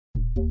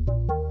In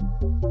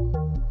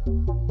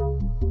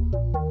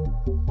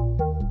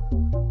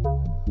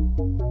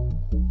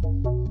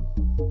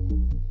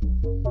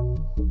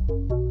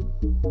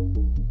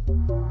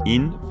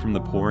from the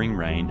pouring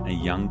rain, a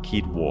young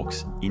kid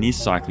walks in his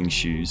cycling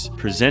shoes,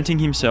 presenting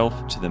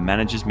himself to the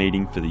managers'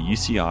 meeting for the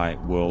UCI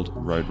World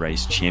Road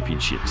Race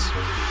Championships.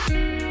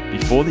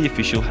 Before the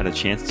official had a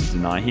chance to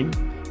deny him,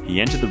 he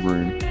entered the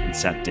room and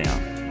sat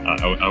down.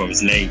 I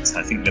was late.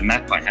 I think the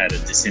map I had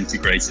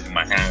disintegrated in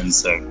my hand,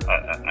 so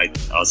I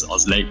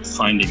was late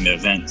finding the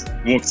event.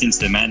 Walked into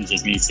the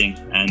managers' meeting,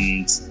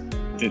 and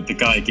the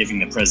guy giving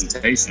the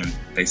presentation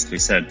basically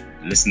said,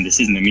 "Listen, this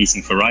isn't a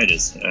meeting for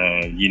riders.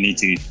 You need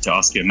to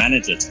ask your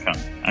manager to come."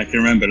 I can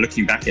remember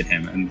looking back at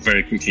him and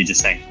very quickly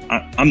just saying,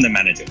 "I'm the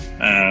manager,"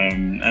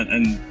 and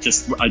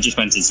I just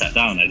went and sat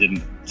down. I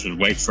didn't sort of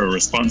wait for a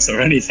response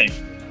or anything.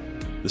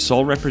 The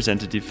sole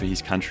representative for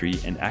his country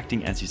and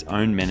acting as his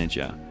own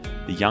manager,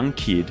 the young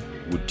kid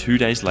would 2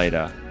 days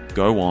later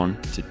go on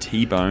to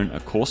T-bone a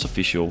course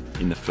official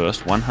in the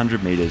first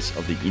 100 metres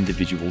of the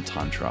individual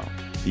time trial.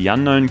 The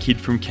unknown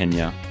kid from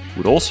Kenya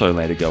would also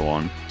later go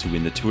on to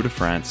win the Tour de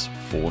France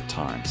 4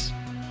 times.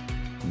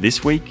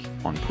 This week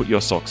on Put Your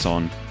Socks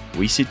On,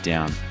 we sit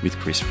down with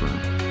Chris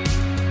Froome.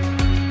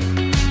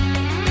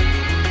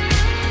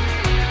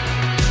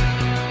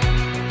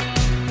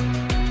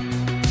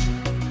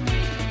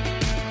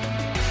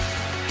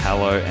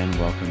 Hello and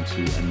welcome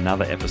to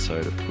another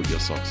episode of Put Your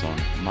Socks On.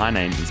 My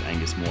name is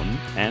Angus Morton,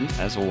 and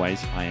as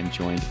always, I am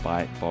joined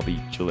by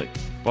Bobby Julich.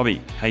 Bobby,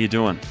 how you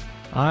doing?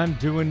 I'm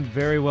doing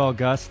very well,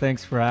 Gus.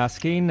 Thanks for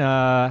asking.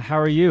 How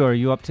are you? Are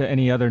you up to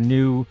any other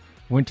new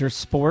winter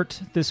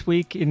sport this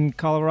week in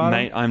Colorado?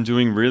 Mate, I'm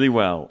doing really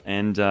well,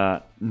 and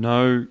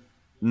no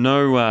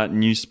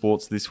new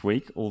sports this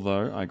week,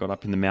 although I got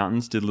up in the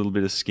mountains, did a little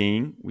bit of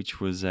skiing,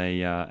 which was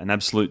an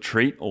absolute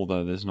treat,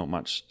 although there's not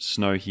much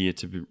snow here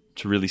to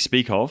really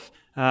speak of.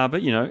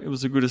 But, you know, it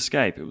was a good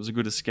escape.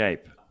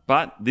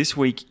 But this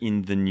week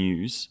in the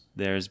news,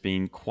 there has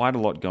been quite a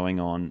lot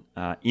going on,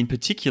 in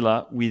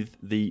particular with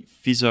the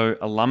Fizzo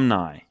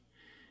alumni.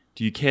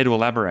 Do you care to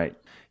elaborate?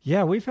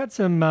 Yeah, we've had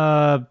some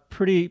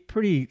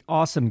pretty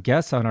awesome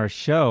guests on our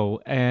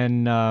show,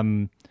 and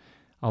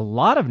a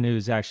lot of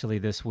news actually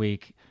this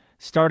week,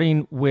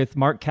 starting with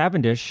Mark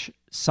Cavendish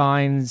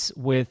signs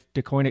with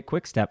Deceuninck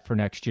Quick-Step for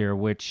next year,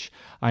 which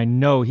I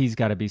know he's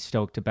got to be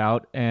stoked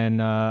about,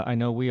 and I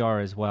know we are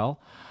as well.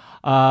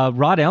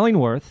 Rod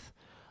Ellingworth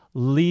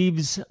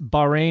leaves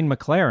Bahrain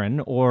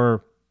McLaren,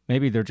 or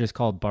maybe they're just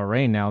called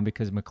Bahrain now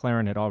because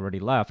McLaren had already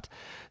left.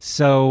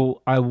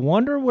 So I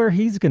wonder where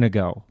he's going to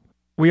go.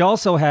 We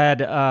also had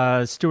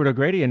Stuart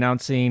O'Grady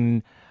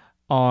announcing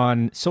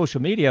on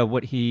social media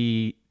what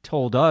he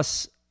told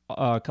us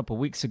a couple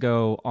weeks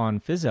ago on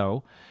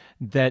Fizzo,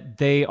 that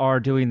they are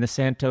doing the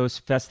Santos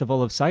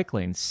Festival of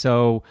Cycling.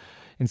 So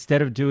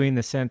instead of doing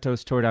the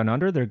Santos Tour Down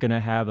Under, they're going to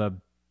have a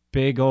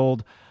big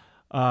old...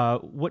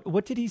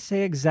 what did he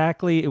say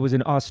exactly? It was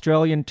an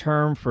Australian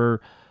term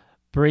for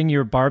bring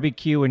your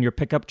barbecue and your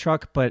pickup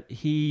truck, but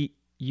you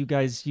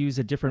guys use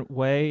a different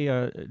way,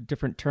 a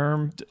different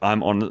term.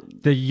 I'm on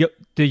the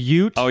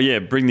ute. Oh yeah,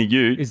 bring the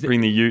ute. Bring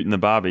the ute and the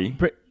barbie.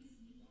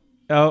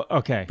 Oh,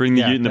 okay. Bring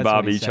the ute and the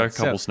barbie. Chuck a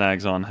couple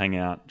snags on, hang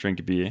out, drink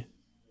a beer.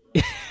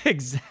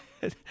 Exactly.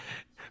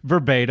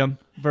 Verbatim.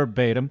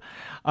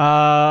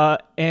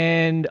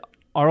 And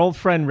our old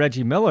friend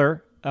Reggie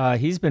Miller.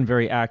 He's been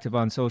very active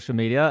on social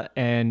media,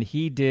 and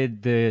he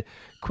did the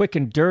Quick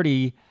and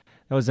Dirty.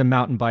 That was a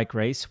mountain bike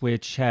race,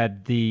 which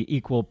had the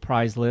equal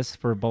prize list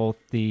for both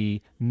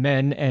the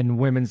men and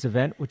women's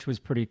event, which was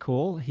pretty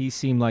cool. He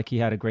seemed like he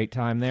had a great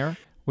time there.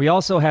 We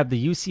also have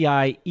the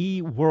UCI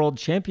E-World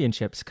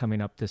Championships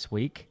coming up this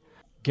week.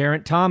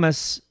 Geraint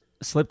Thomas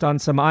slipped on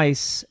some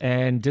ice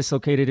and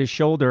dislocated his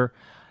shoulder.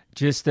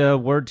 Just a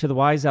word to the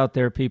wise out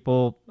there,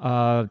 people.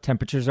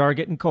 Temperatures are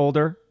getting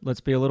colder. Let's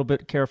be a little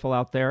bit careful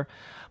out there.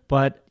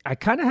 But I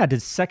kind of had to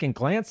second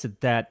glance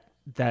at that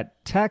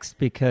text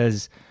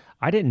because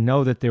I didn't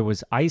know that there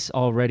was ice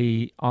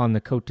already on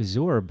the Côte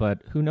d'Azur.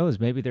 But who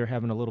knows? Maybe they're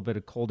having a little bit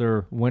of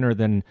colder winter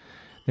than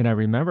I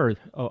remember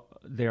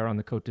there on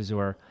the Côte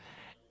d'Azur.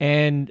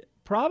 And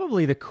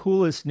probably the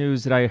coolest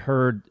news that I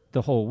heard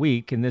the whole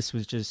week, and this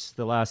was just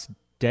the last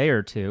day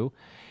or two,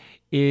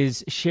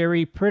 is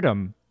Sherry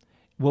Pridham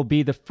will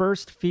be the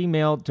first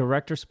female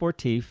director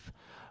sportif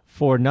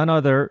for none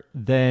other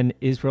than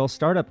Israel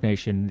Startup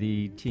Nation,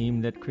 the team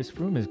that Chris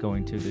Froome is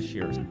going to this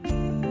year.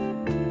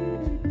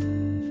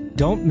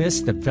 Don't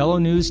miss the Velo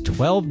News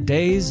 12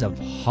 days of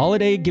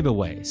holiday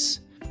giveaways.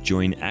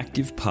 Join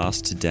Active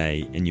Pass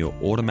today and you're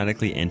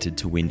automatically entered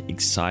to win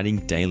exciting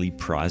daily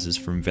prizes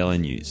from Velo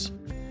News.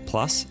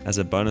 Plus, as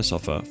a bonus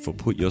offer for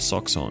Put Your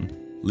Socks On,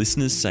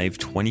 listeners save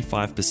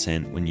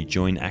 25% when you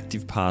join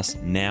Active Pass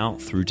now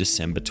through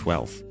December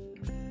 12th.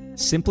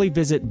 Simply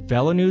visit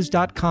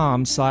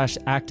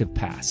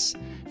velonews.com/ActivePass.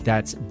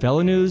 That's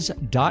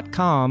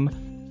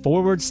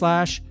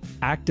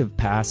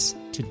velonews.com/ActivePass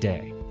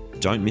today.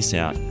 Don't miss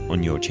out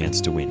on your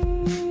chance to win.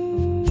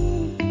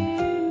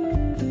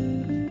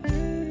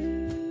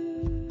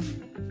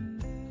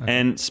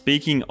 And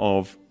speaking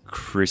of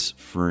Chris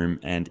Froome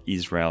and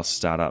Israel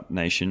Startup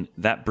Nation,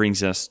 that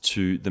brings us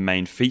to the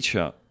main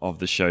feature of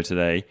the show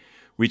today,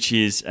 which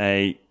is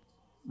a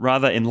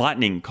rather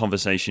enlightening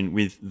conversation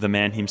with the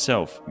man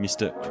himself,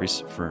 Mr.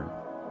 Chris Froome.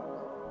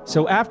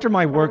 So after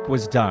my work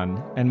was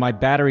done and my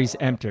batteries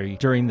empty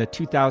during the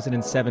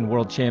 2007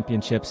 World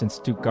Championships in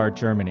Stuttgart,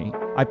 Germany,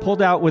 I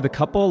pulled out with a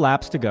couple of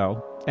laps to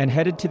go and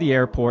headed to the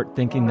airport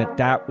thinking that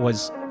that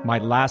was my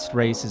last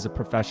race as a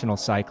professional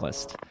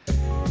cyclist.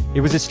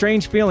 It was a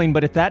strange feeling,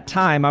 but at that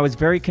time, I was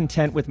very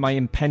content with my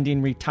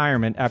impending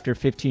retirement after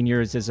 15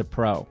 years as a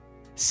pro.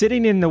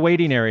 Sitting in the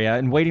waiting area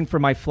and waiting for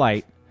my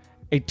flight,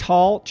 a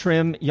tall,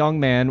 trim young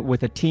man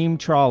with a team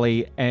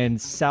trolley and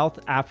South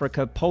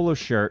Africa polo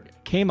shirt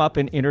came up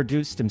and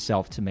introduced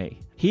himself to me.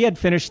 He had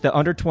finished the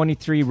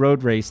under-23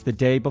 road race the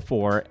day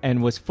before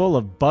and was full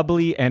of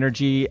bubbly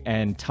energy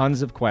and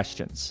tons of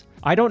questions.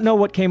 I don't know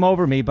what came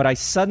over me, but I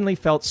suddenly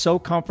felt so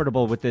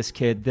comfortable with this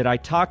kid that I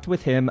talked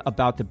with him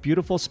about the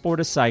beautiful sport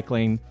of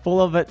cycling, full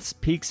of its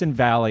peaks and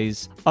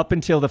valleys, up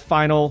until the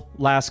final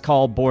last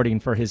call boarding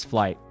for his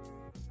flight.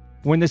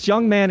 When this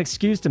young man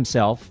excused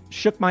himself,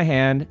 shook my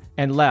hand,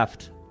 and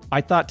left, I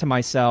thought to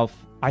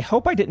myself, I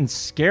hope I didn't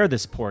scare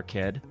this poor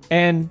kid.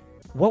 And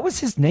what was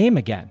his name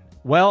again?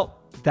 Well,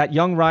 that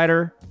young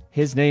rider,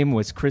 his name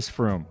was Chris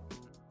Froome.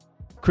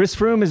 Chris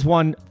Froome has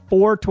won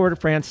 4 Tour de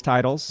France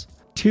titles,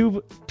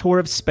 2 Tour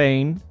of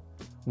Spain,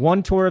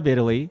 1 Tour of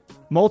Italy,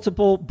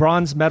 multiple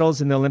bronze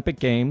medals in the Olympic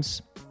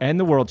Games and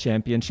the World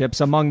Championships,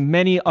 among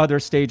many other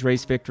stage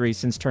race victories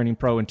since turning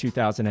pro in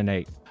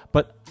 2008.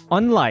 But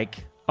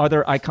unlike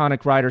other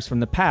iconic riders from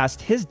the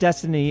past, his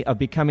destiny of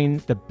becoming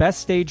the best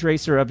stage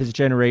racer of his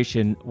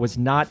generation was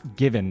not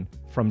given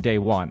from day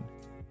one.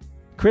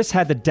 Chris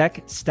had the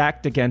deck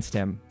stacked against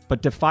him,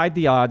 but defied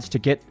the odds to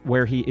get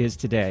where he is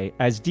today,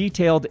 as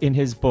detailed in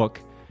his book,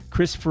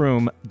 Chris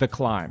Froome, The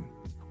Climb.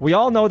 We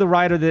all know the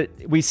rider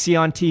that we see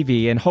on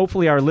TV, and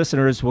hopefully our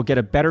listeners will get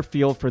a better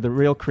feel for the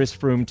real Chris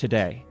Froome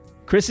today.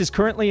 Chris is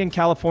currently in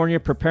California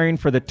preparing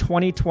for the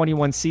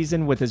 2021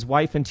 season with his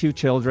wife and 2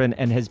 children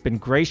and has been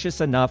gracious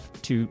enough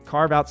to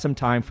carve out some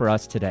time for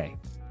us today.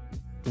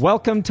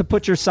 Welcome to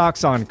Put Your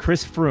Socks On,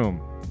 Chris Froome.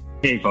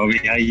 Hey, Bobby.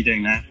 How are you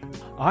doing, man?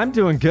 I'm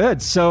doing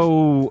good.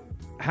 So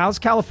how's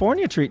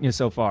California treating you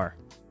so far?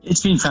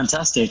 It's been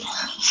fantastic.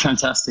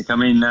 Fantastic. I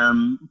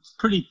mean,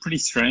 pretty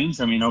strange.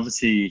 I mean,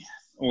 obviously,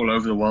 all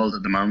over the world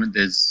at the moment,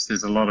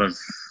 there's a lot of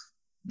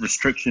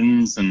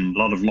restrictions and a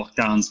lot of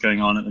lockdowns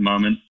going on at the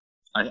moment.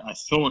 I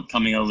thought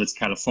coming over to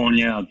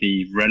California, I'd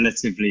be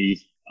relatively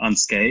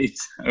unscathed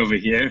over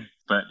here,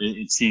 but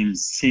it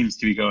seems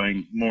to be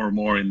going more and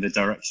more in the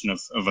direction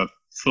of a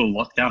full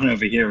lockdown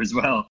over here as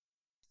well.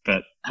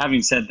 But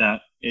having said that,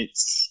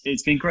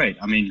 it's been great.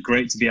 I mean,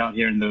 great to be out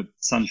here in the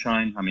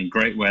sunshine. I mean,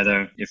 great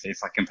weather if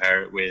I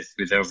compare it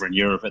with over in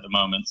Europe at the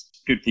moment.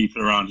 Good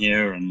people around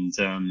here and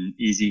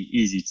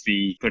easy to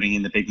be putting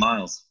in the big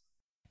miles.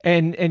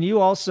 And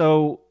you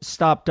also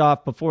stopped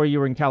off before you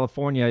were in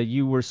California.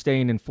 You were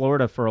staying in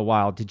Florida for a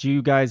while. Did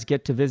you guys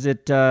get to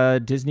visit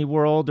Disney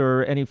World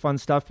or any fun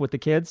stuff with the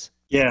kids?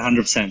 Yeah,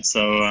 100%.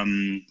 So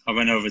I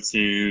went over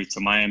to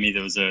Miami.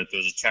 There was a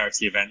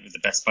charity event with the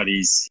Best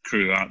Buddies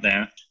crew out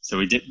there. So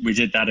we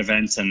did that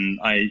event, and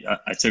I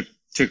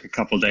took a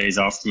couple of days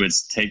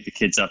afterwards to take the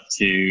kids up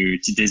to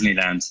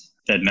Disneyland.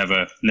 They'd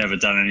never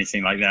done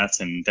anything like that,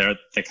 and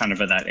they're kind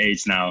of at that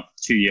age now,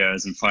 2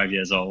 years and 5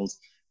 years old,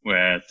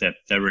 where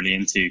they're really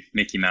into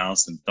Mickey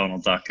Mouse and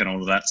Donald Duck and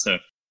all of that. So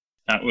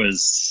that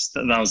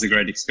was a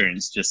great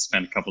experience. Just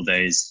spent a couple of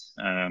days,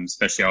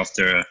 especially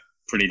after a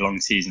pretty long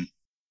season.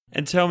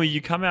 And tell me,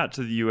 you come out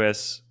to the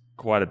US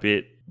quite a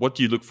bit. What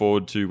do you look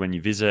forward to when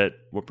you visit?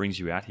 What brings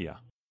you out here?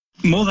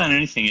 More than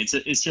anything,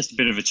 it's just a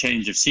bit of a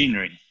change of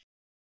scenery.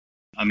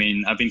 I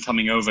mean, I've been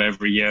coming over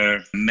every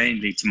year,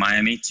 mainly to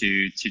Miami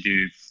to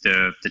do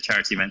the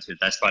charity events with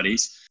Best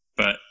Buddies.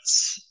 But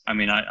I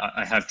mean,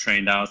 I have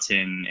trained out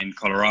in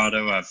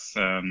Colorado.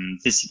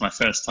 This is my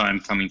first time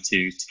coming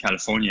to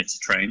California to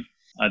train.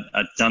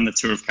 I'd done the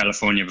tour of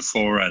California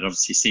before. I'd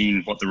obviously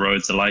seen what the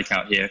roads are like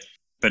out here.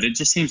 But it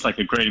just seems like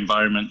a great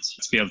environment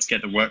to be able to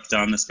get the work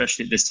done,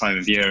 especially at this time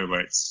of year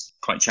where it's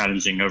quite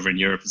challenging over in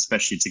Europe,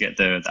 especially to get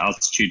the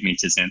altitude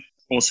meters in.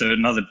 Also,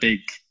 another big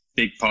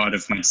part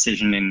of my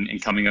decision in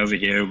coming over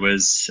here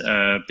was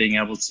being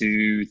able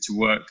to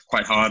work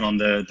quite hard on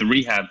the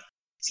rehab,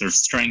 sort of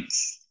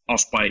strength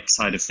off-bike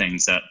side of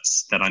things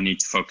that I need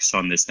to focus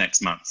on this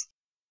next month.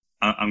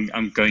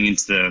 I'm going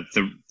into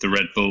the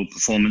Red Bull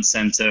Performance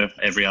Center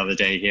every other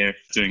day here,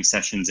 doing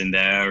sessions in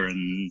there,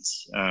 and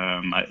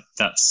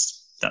that's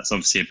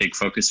obviously a big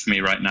focus for me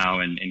right now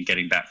in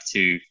getting back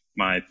to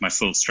my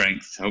full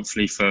strength,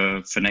 hopefully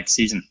for next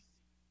season.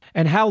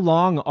 And how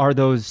long are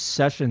those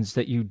sessions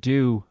that you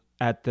do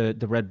at the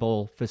Red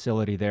Bull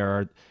facility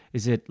there?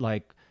 Is it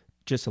like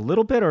just a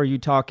little bit, or are you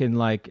talking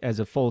like as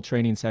a full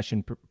training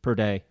session per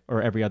day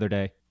or every other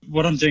day?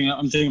 What I'm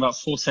doing about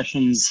four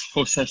sessions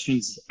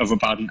of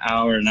about an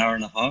hour and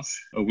a half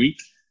a week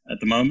at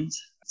the moment.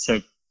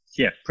 So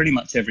yeah, pretty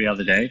much every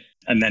other day.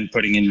 and then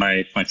putting in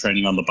my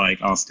training on the bike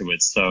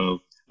afterwards. So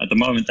at the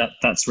moment,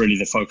 that's really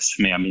the focus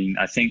for me. I mean,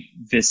 I think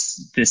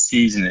this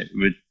season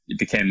it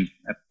became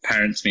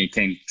apparent to me, it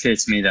came clear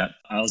to me that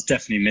I was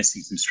definitely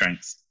missing some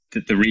strength.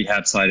 That the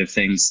rehab side of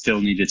things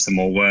still needed some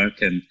more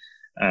work, and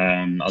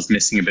I was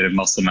missing a bit of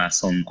muscle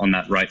mass on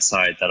that right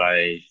side that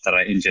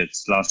I injured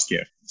last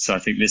year. So I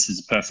think this is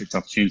a perfect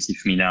opportunity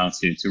for me now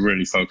to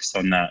really focus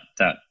on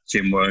that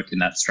gym work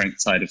and that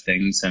strength side of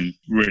things, and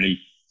really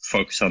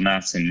focus on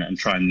that and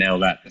try and nail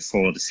that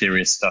before the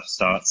serious stuff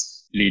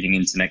starts leading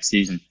into next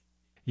season.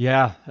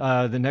 Yeah,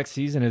 the next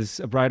season is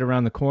right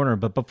around the corner.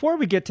 But before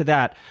we get to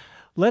that,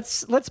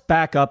 let's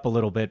back up a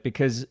little bit,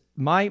 because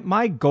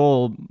my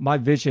goal, my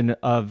vision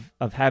of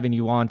having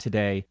you on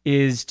today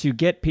is to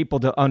get people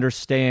to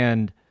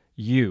understand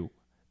you,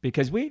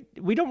 because we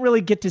don't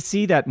really get to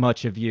see that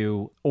much of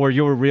you or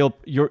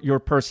your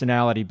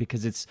personality,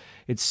 because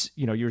it's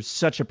you're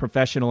such a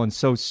professional and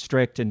so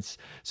strict and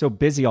so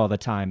busy all the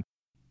time.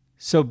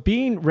 So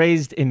being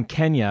raised in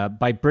Kenya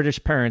by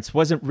British parents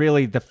wasn't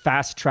really the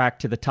fast track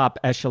to the top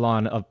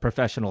echelon of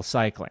professional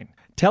cycling.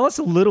 Tell us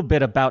a little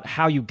bit about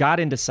how you got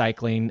into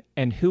cycling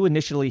and who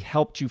initially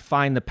helped you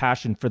find the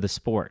passion for the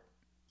sport.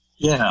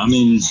 Yeah, I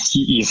mean,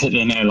 you've hit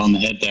the nail on the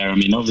head there. I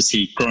mean,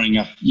 obviously, growing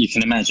up, you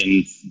can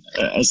imagine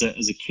as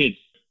a kid,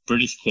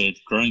 British kid,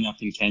 growing up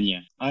in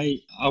Kenya, I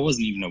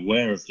wasn't even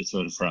aware of the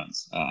Tour de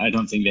France. I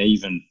don't think they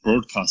even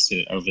broadcast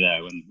it over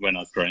there when I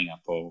was growing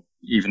up, or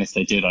even if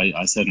they did,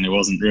 I certainly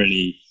wasn't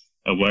really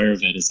aware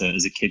of it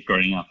as a kid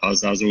growing up. I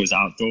was always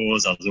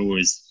outdoors. I was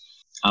always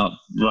out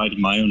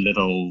riding my own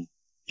little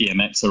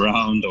BMX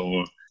around,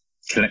 or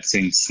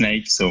collecting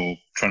snakes, or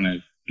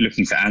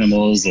looking for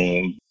animals,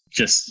 or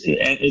just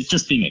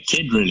being a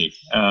kid, really.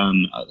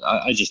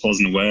 I just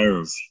wasn't aware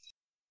of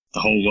the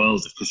whole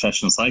world of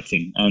professional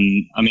cycling.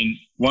 And I mean,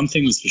 one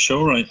thing was for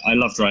sure, I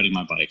loved riding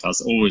my bike. I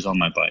was always on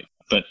my bike,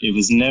 but it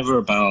was never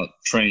about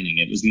training.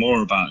 It was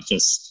more about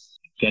just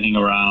getting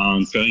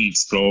around, going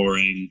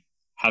exploring,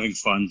 having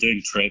fun,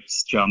 doing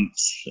tricks,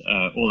 jumps,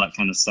 all that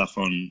kind of stuff.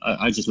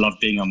 I just loved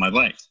being on my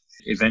bike.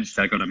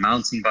 Eventually I got a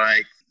mountain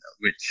bike,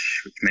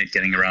 which made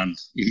getting around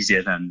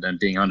easier than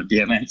being on a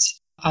BMX.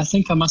 I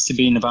think I must have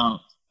been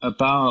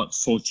about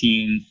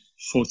 14,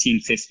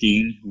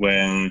 15,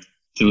 where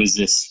there was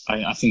this,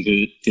 I think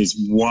there's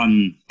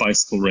one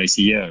bicycle race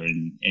a year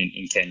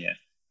in Kenya,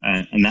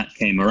 and that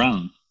came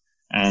around.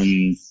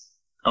 And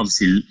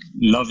obviously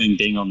loving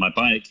being on my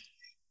bike,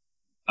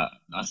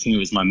 I think it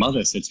was my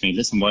mother said to me,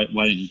 listen, why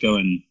don't you go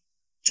and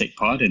take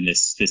part in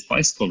this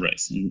bicycle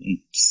race and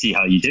see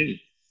how you do?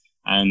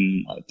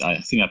 And I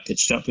think I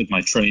pitched up with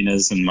my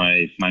trainers and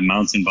my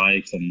mountain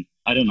bike, and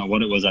I don't know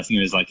what it was. I think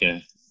it was like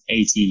a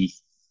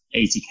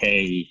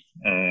 80K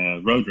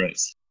road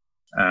race.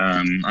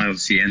 I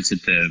obviously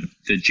entered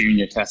the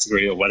junior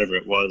category or whatever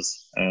it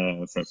was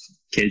for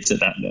kids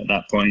at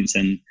that point,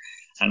 and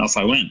off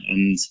I went,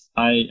 and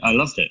I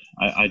loved it.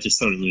 I just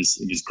thought it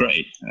was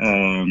great.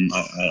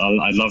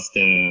 I loved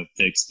the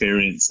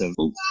experience of.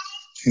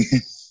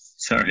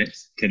 Sorry,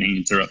 getting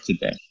interrupted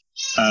there.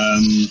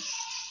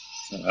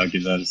 I'll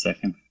give that a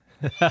second.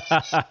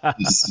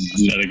 Just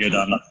let it go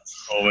down that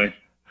hallway.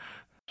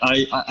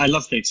 I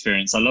love the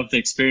experience. I love the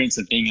experience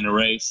of being in a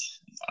race.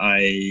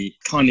 I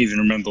can't even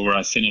remember where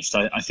I finished.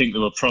 I think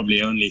there were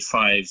probably only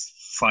five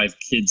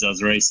kids I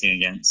was racing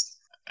against.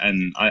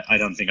 And I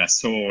don't think I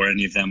saw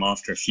any of them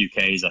after a few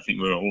Ks. I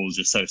think we were all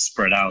just so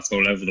spread out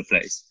all over the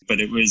place. But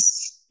it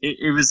was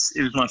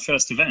my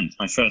first event,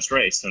 my first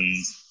race. And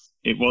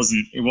it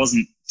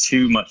wasn't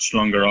too much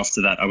longer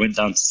after that. I went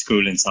down to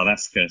school in South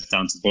Africa,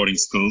 down to boarding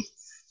school,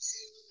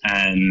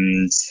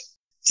 and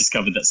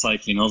discovered that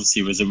cycling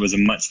obviously was a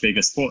much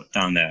bigger sport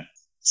down there.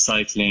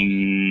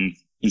 Cycling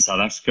in South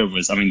Africa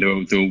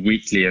there were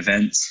weekly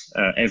events.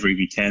 Every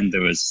weekend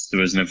there was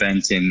an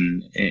event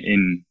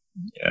in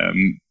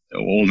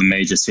all the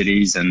major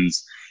cities, and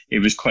it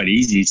was quite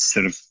easy to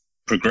sort of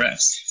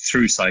progress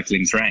through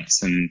cycling's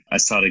ranks. And I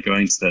started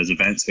going to those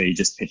events where you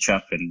just pitch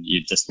up and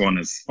you're just one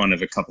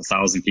of a couple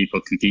thousand people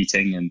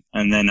competing,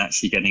 and then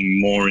actually getting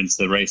more into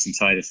the racing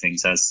side of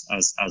things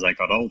as I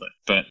got older.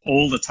 But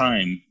all the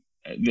time,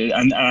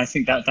 and I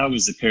think that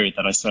was the period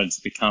that I started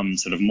to become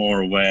sort of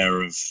more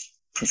aware of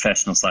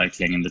professional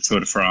cycling and the Tour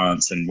de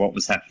France and what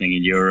was happening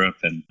in Europe.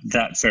 And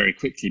that very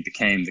quickly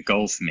became the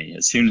goal for me.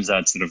 As soon as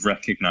I'd sort of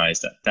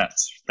recognized that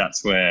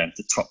that's where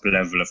the top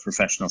level of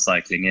professional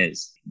cycling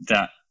is,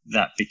 that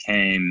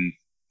became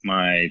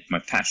my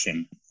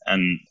passion.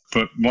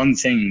 But one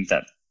thing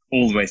that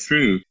all the way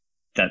through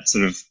that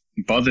sort of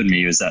bothered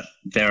me was that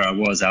there I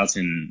was out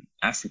in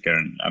Africa.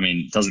 And I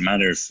mean, it doesn't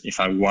matter if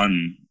I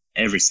won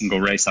every single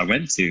race I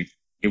went to,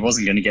 it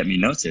wasn't going to get me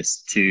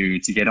noticed to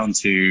get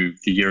onto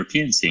the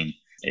European scene.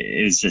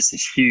 It was just a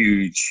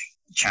huge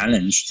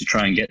challenge to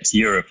try and get to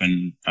Europe.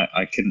 And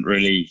I couldn't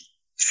really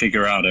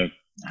figure out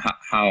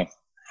how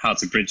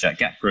to bridge that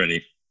gap,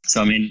 really.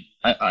 So, I mean,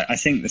 I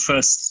think the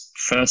first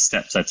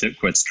steps I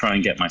took were to try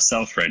and get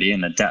myself ready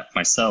and adapt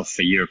myself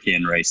for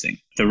European racing.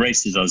 The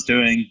races I was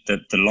doing, the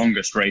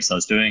longest race I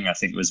was doing, I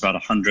think was about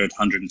 100,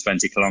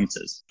 120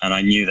 kilometers. And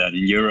I knew that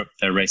in Europe,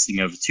 they're racing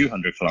over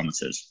 200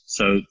 kilometers.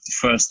 So the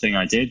first thing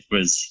I did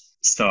was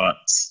start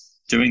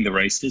doing the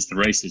races. The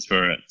races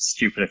were at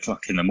stupid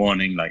o'clock in the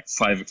morning, like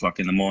 5 o'clock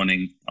in the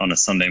morning on a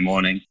Sunday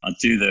morning. I'd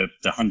do the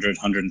 100,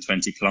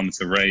 120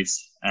 kilometer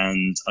race,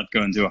 and I'd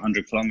go and do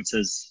 100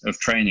 kilometers of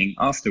training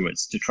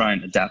afterwards to try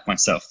and adapt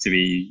myself to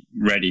be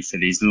ready for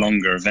these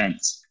longer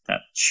events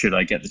that should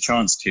I get the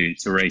chance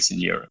to race in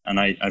Europe. And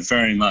I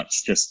very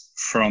much just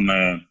from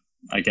a,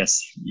 I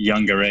guess,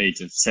 younger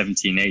age of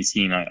 17,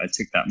 18, I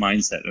took that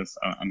mindset of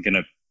I'm going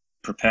to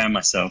prepare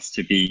myself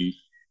to be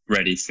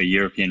ready for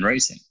European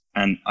racing.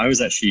 And I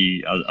was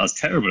actually, I was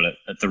terrible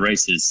at the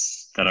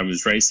races that I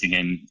was racing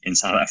in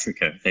South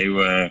Africa. They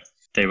were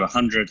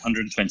 100,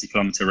 120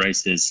 kilometer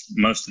races.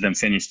 Most of them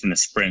finished in a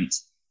sprint.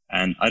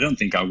 And I don't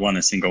think I won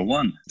a single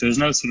one. There was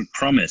no sort of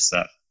promise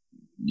that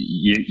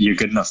you're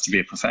good enough to be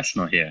a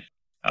professional here.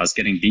 I was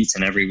getting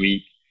beaten every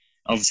week.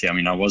 Obviously, I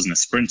mean, I wasn't a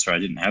sprinter. I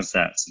didn't have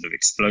that sort of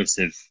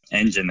explosive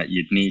engine that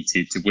you'd need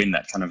to win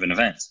that kind of an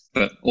event.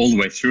 But all the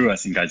way through, I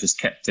think I just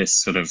kept this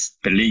sort of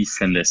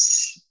belief and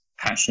this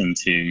passion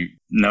to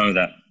know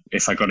that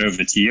if I got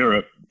over to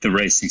Europe, the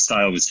racing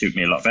style would suit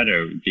me a lot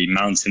better. It would be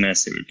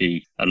mountainous. It would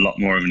be a lot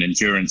more of an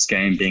endurance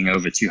game, being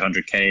over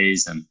 200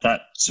 Ks. And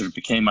that sort of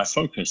became my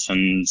focus.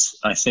 And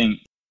I think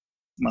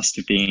must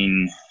have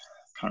been,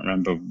 I can't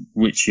remember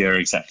which year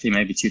exactly,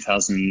 maybe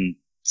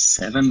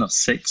 2007 or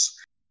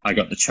 6. I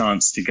got the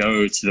chance to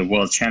go to the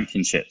World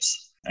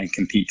Championships and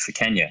compete for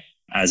Kenya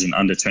as an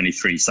under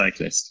 23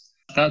 cyclist.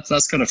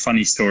 That's got a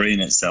funny story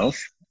in itself.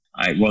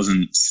 I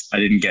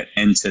didn't get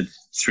entered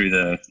through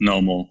the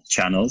normal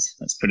channels,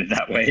 let's put it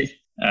that way.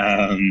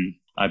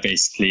 I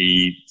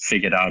basically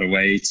figured out a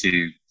way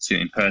to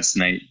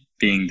impersonate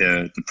being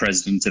the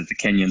president of the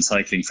Kenyan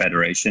Cycling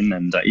Federation,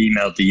 and I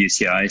emailed the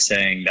UCI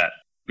saying that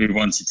we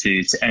wanted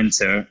to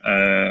enter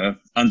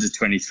under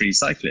 23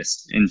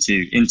 cyclists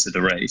into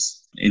the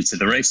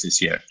race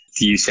this year.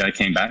 The UCI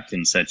came back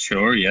and said,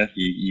 sure, yeah,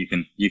 you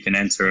can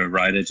enter a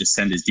rider, just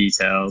send his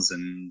details,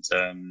 and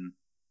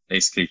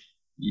basically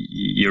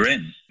you're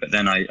in. But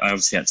then I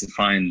obviously had to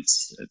find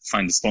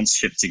the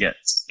sponsorship to get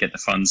the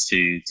funds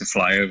to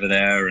fly over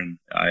there, and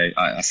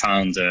I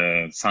found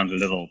a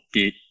little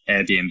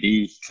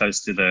Airbnb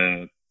close to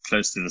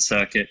the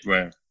circuit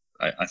where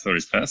I thought it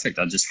was perfect.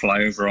 I'd just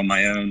fly over on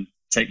my own,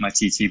 take my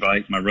TT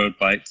bike, my road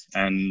bike,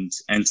 and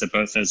enter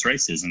both those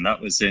races. And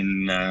that was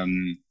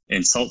in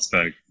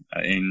Salzburg,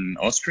 in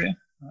Austria,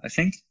 I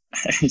think.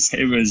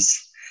 It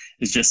was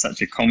just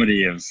such a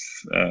comedy of.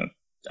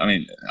 I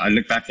mean, I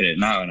look back at it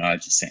now and I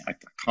just think I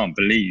can't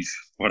believe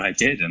what I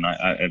did, and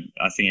I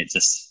think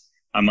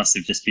I must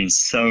have just been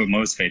so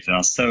motivated. And I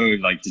was so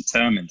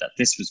determined that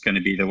this was going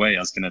to be the way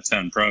I was going to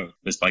turn pro,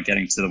 was by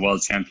getting to the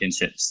World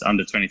Championships,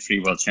 under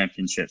 23 World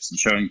Championships, and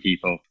showing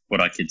people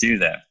what I could do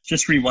there.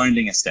 Just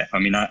rewinding a step. I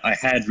mean, I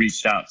had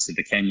reached out to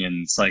the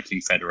Kenyan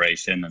Cycling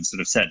Federation and sort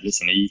of said,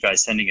 listen, are you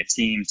guys sending a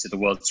team to the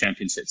World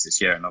Championships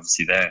this year? And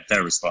obviously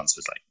their response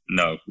was like,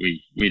 no,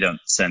 we don't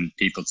send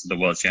people to the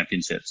World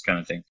Championships, kind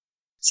of thing.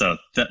 So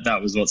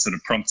that was what sort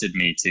of prompted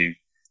me to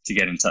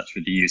get in touch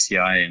with the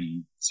UCI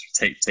and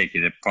take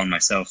it upon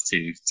myself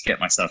to get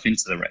myself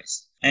into the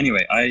race.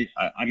 Anyway, I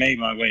made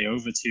my way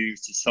over to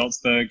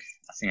Salzburg.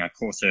 I think I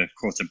caught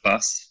a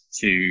bus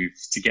to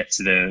get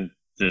to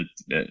the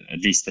at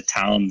least the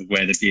town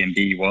where the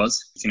B&B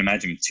was. You can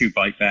imagine 2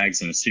 bike bags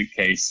and a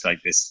suitcase,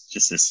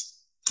 this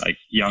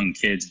young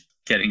kid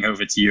getting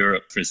over to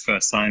Europe for his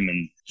first time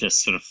and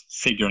just sort of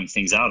figuring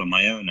things out on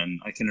my own. And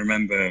I can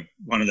remember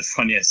one of the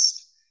funniest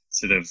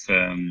sort of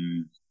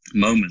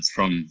moments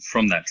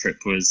from that trip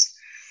was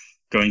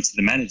going to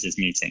the managers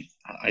meeting.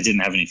 I didn't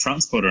have any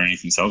transport or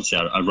anything, so obviously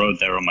I rode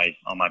there on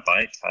my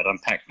bike. I'd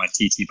unpacked my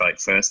TT bike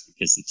first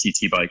because the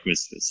TT bike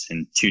was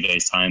in 2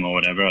 days' time or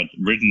whatever. I'd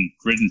ridden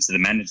to the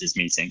managers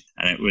meeting,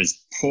 and it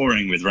was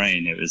pouring with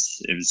rain. It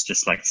was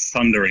just like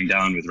thundering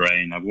down with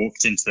rain. I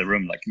walked into the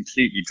room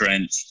completely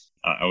drenched.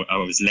 I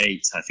was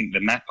late. I think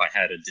the map I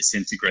had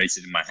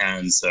disintegrated in my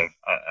hands, so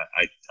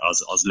I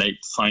was late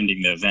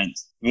finding the event.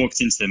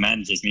 Walked into the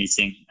managers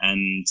meeting,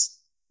 and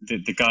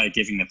the guy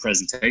giving the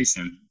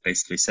presentation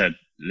basically said,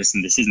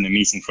 listen, this isn't a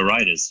meeting for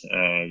riders.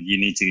 You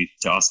need to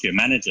ask your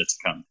manager to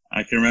come.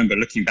 I can remember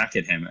looking back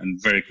at him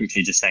and very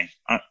quickly just saying,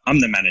 I'm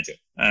the manager.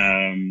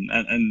 And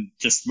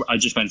I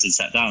just went and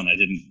sat down. I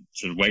didn't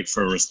sort of wait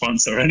for a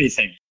response or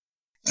anything.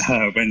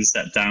 Went and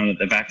sat down at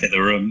the back of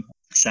the room.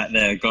 Sat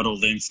there, got all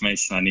the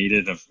information I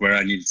needed of where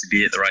I needed to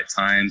be at the right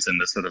times and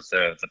the sort of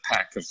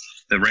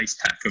the race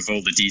pack of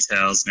all the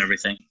details and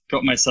everything.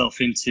 Got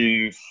myself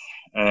into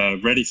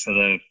ready for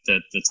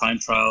the time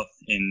trial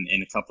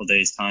in a couple of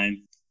days'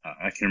 time.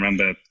 I can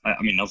remember,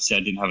 I mean, obviously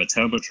I didn't have a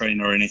turbo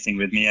train or anything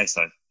with me,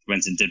 so I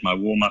went and did my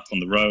warm up on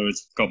the road,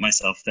 got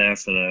myself there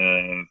for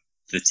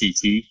the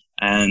TT.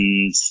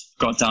 and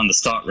got down the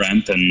start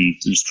ramp and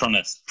was trying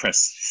to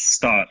press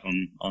start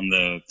on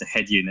the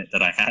head unit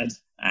that I had.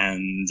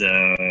 And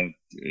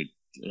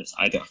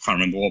I can't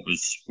remember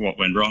what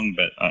went wrong,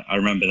 but I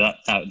remember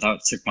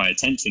that took my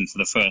attention for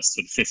the first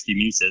sort of 50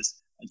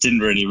 meters. I didn't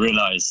really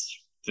realize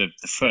the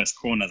first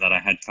corner that I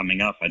had coming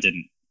up. I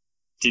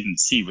didn't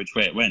see which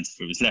way it went, if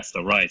it was left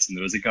or right. And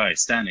there was a guy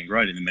standing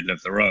right in the middle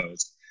of the road,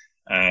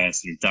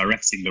 sort of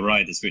directing the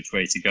riders which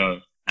way to go.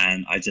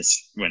 And I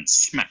just went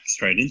smack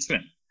straight into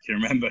him. I can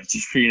remember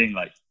just feeling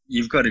like,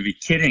 you've got to be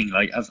kidding.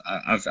 Like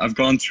I've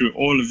gone through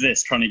all of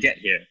this trying to get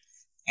here.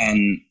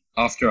 And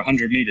after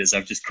 100 meters,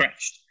 I've just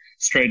crashed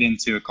straight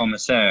into a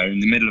commissaire in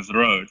the middle of the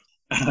road.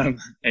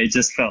 It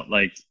just felt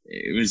like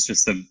it was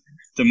just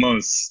the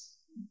most,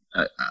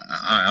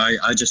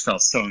 I just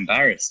felt so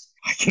embarrassed.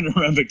 I can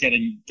remember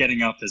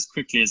getting up as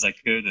quickly as I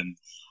could. And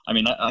I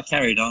mean, I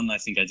carried on. I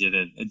think I did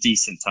a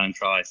decent time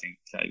trial. I think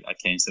I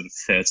came sort of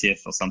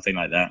 30th or something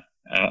like that.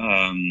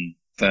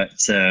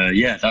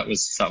 Yeah, that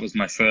was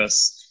my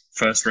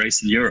first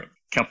race in Europe.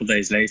 A couple of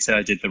days later,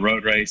 I did the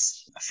road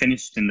race. I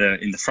finished in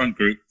the front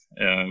group,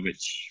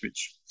 which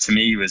to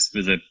me was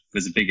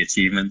a big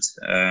achievement.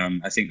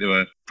 I think there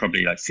were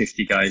probably like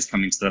 50 guys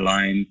coming to the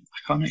line. I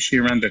can't actually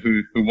remember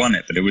who won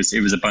it, but it was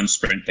a bunch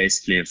sprint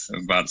basically of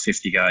about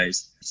 50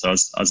 guys. So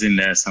I was in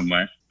there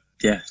somewhere.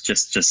 Yeah,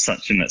 just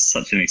such an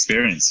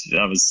experience.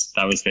 That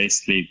was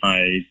basically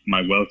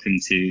my welcome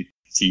to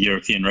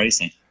European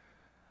racing.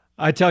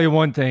 I tell you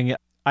one thing,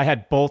 I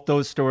had both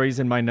those stories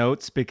in my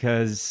notes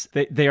because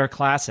they are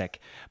classic.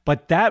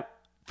 But that,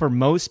 for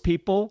most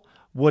people,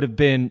 would have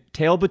been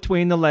tail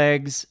between the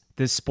legs.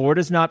 This sport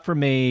is not for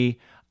me.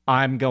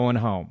 I'm going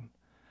home.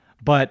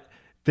 But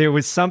there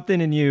was something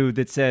in you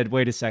that said,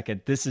 wait a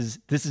second, this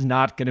is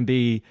not going to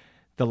be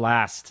the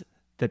last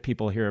that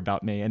people hear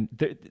about me. And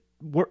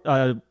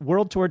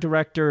World Tour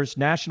directors,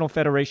 National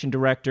Federation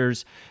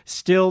directors,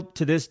 still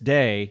to this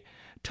day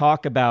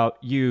talk about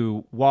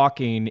you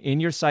walking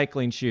in your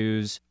cycling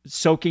shoes,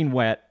 soaking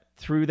wet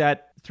through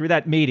that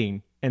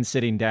meeting and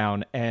sitting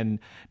down. And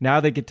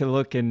now they get to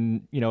look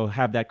and,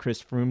 have that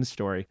Chris Froome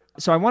story.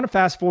 So I want to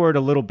fast forward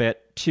a little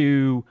bit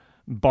to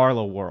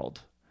Barlow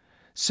World.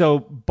 So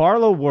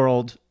Barlow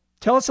World,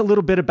 tell us a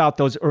little bit about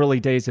those early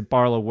days at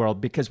Barlow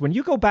World, because when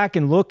you go back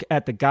and look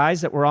at the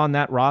guys that were on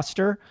that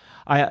roster,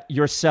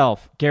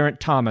 yourself, Geraint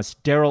Thomas,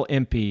 Daryl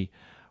Impey,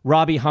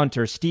 Robbie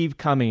Hunter, Steve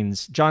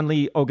Cummings,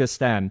 Jean-Louis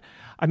Augustin.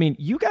 I mean,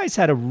 you guys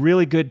had a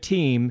really good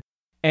team.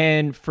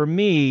 And for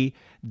me,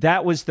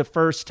 that was the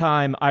first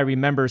time I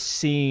remember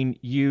seeing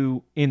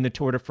you in the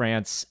Tour de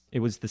France.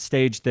 It was the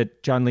stage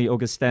that Jean-Louis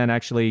Augustin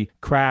actually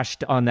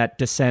crashed on that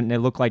descent, and it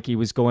looked like he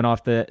was going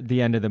off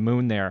the end of the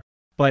moon there.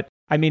 But,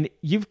 I mean,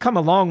 you've come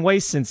a long way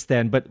since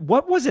then. But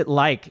what was it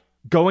like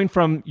going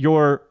from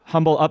your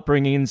humble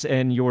upbringings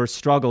and your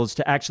struggles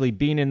to actually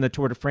being in the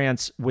Tour de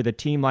France with a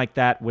team like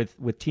that,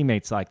 with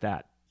teammates like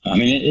that? I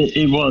mean,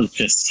 it was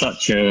just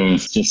such a,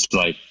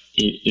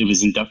 it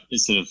was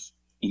sort of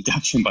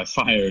induction by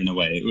fire in a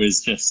way. I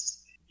was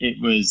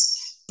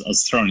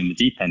thrown in the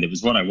deep end. It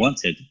was what I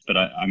wanted. But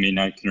I mean,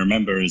 I can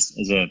remember as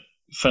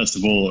first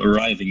of all,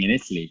 arriving in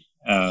Italy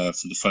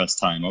for the first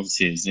time.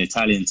 Obviously, as an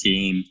Italian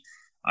team,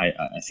 I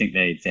think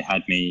they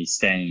had me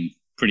staying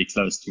pretty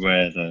close to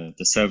where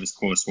the service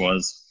course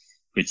was,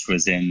 which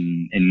was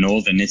in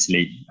northern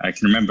Italy. I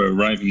can remember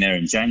arriving there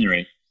in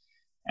January,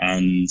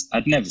 and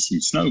I'd never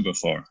seen snow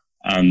before.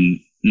 And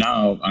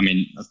now, I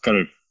mean, I've got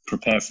to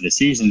prepare for the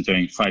season,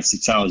 doing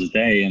 5-6 hours a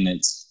day, and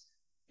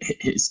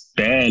it's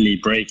barely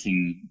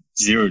breaking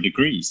 0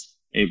 degrees.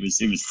 It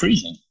was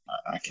freezing.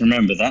 I can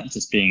remember that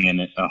just being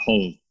in a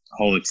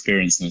whole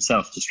experience in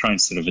itself, just trying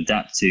to sort of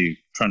adapt to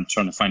trying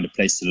to find a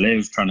place to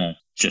live, trying to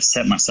just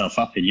set myself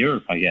up in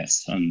Europe, I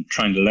guess, and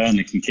trying to learn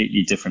a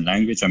completely different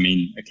language. I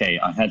mean, okay,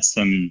 I had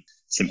some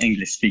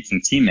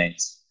English-speaking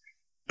teammates,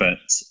 but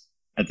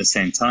at the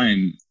same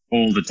time,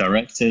 all the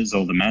directors,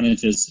 all the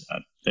managers,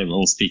 they were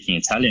all speaking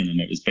Italian, and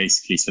it was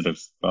basically sort of,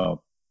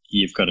 well,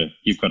 you've got to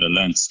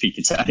learn to speak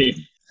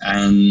Italian.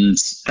 And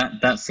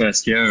that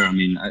first year, I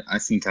mean, I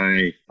think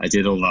I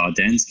did all the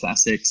Ardennes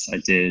classics. I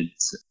did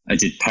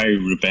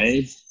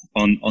Paris-Roubaix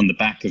on the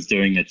back of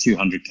doing a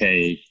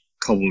 200K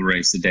cobble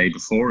race the day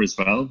before as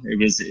well. It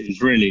was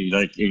really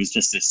like, it was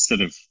just this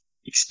sort of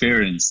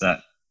experience that,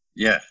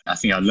 yeah, I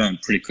think I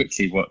learned pretty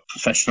quickly what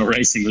professional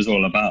racing was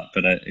all about.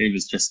 But it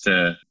was just,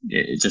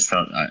 it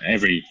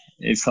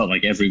felt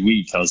like every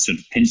week I was sort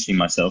of pinching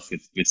myself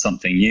with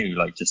something new,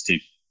 like just to,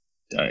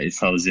 it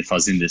felt as if I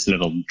was in this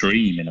little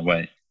dream in a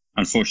way.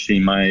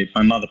 Unfortunately,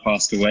 my mother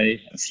passed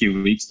away a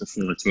few weeks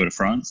before the Tour de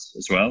France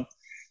as well.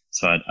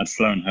 So I'd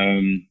flown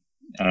home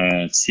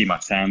to see my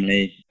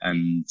family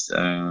and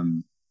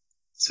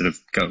sort of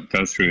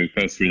go through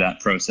that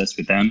process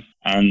with them.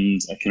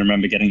 And I can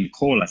remember getting the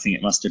call. I think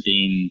it must have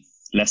been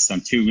less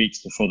than 2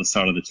 weeks before the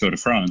start of the Tour de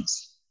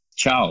France.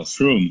 Ciao,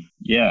 Froome.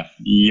 Yeah,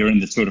 you're in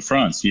the Tour de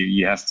France.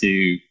 You have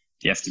to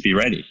be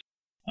ready.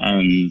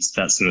 And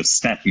that sort of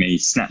snapped me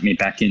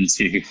back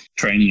into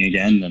training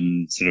again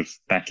and sort of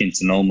back into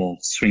normal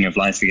swing of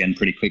life again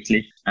pretty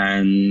quickly.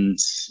 And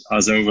I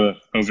was over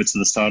to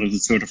the start of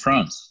the Tour de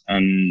France.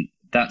 And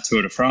that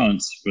Tour de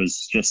France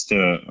was just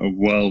a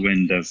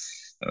whirlwind of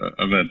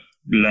a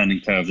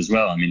learning curve as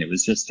well. I mean, it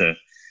was just a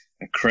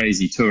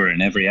crazy tour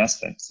in every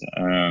aspect.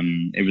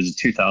 It was a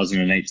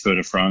 2008 Tour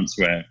de France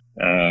where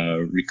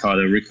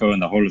Ricardo Rico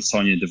and the whole of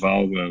Sonia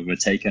Duval were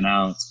taken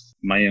out.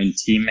 My own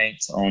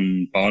teammate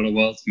on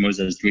Barloworld,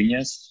 Moses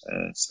Dueñas,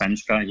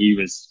 Spanish guy, he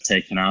was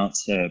taken out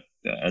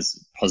as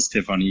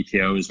positive on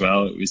EPO as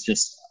well. It was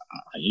just,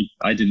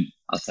 I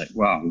was like,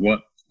 wow,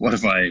 what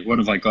have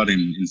I got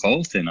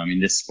involved in? I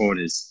mean, this sport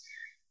is,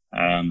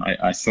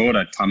 I thought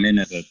I'd come in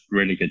at a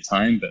really good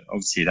time, but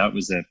obviously that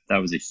was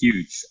a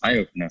huge eye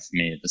opener for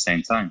me at the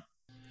same time.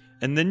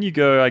 And then you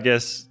go, I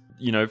guess,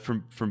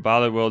 from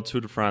Barloworld,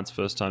 Tour de France,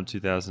 first time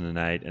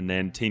 2008, and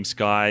then Team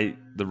Sky,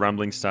 the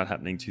rumblings start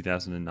happening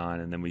 2009,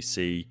 and then we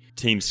see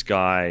Team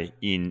Sky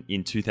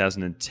in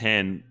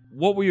 2010.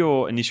 What were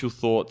your initial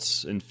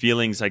thoughts and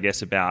feelings, I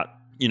guess, about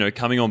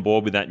coming on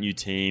board with that new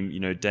team?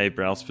 Dave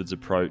Brailsford's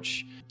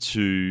approach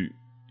to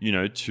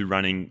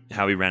running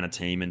how he ran a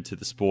team and to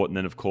the sport. And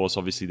then, of course,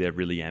 obviously their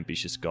really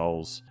ambitious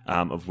goals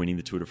of winning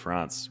the Tour de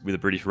France with a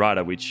British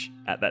rider, which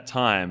at that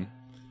time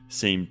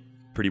seemed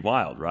pretty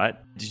wild, right?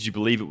 Did you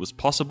believe it was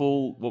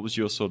possible? What was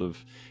your sort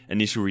of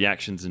initial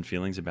reactions and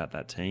feelings about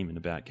that team and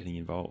about getting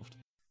involved?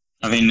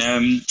 I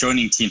mean,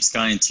 joining Team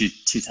Sky in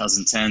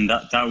 2010,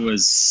 that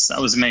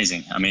was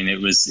amazing. I mean,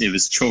 it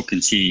was chalk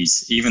and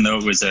cheese. Even though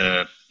it was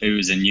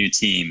a new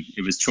team,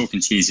 it was chalk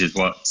and cheese with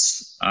what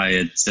I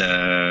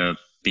had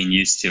been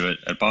used to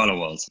at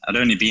Barloworld. I'd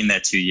only been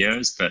there 2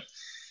 years, but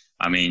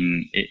I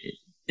mean,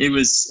 it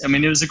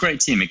was a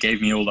great team. It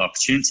gave me all the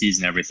opportunities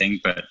and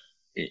everything, but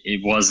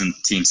it wasn't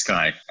Team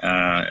Sky.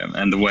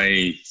 And the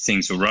way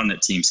things were run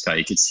at Team Sky,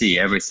 you could see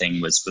everything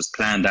was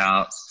planned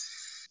out.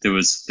 There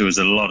was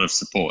a lot of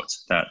support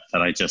that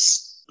I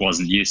just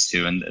wasn't used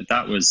to, and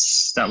that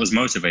was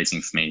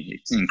motivating for me.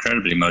 It's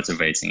incredibly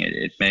motivating.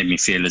 It made me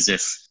feel as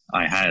if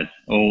I had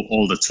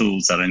all the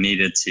tools that I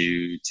needed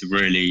to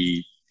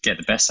really get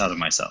the best out of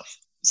myself.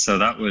 So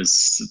that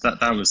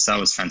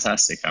was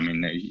fantastic. I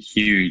mean, a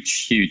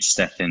huge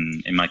step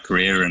in my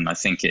career, and I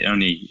think it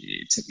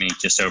took me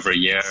just over a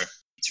year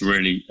to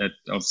really,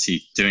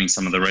 obviously, doing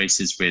some of the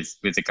races with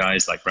the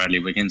guys like Bradley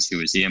Wiggins, who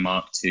was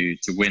earmarked to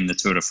win the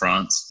Tour de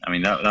France. I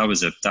mean, that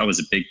was a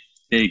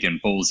big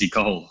and ballsy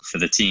goal for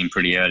the team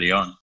pretty early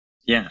on.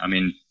 Yeah, I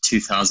mean,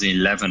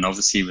 2011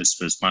 obviously was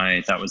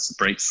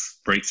the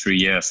breakthrough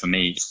year for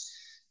me.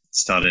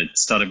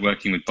 Started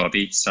working with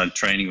Bobby, started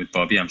training with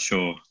Bobby. I'm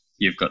sure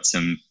you've got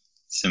some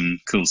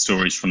cool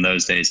stories from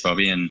those days,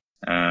 Bobby, and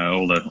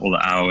all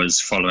the hours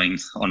following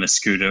on a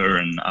scooter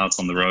and out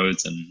on the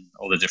roads and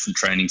all the different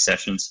training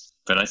sessions.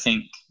 But I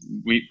think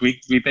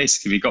we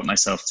basically got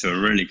myself to a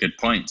really good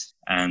point,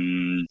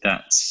 and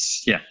that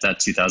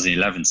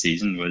 2011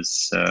 season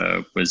was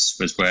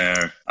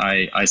where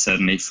I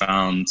certainly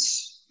found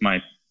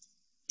my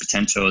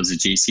potential as a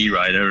GC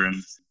rider,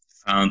 and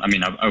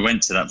I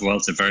went to that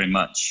Vuelta very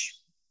much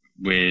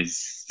with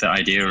the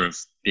idea of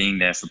being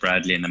there for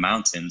Bradley in the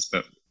mountains.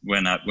 But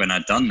when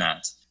I'd done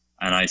that,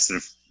 and I sort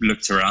of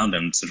looked around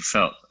and sort of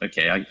felt,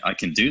 okay, I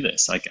can do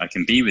this. I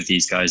can be with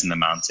these guys in the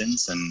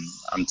mountains, and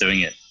I'm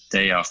doing it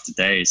day after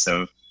day.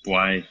 So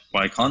why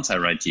can't I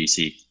ride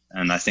GC?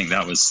 And I think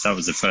that was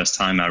the first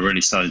time I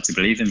really started to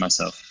believe in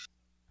myself.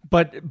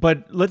 But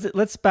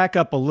let's back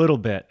up a little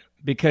bit,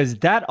 because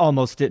that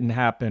almost didn't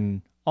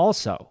happen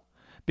also.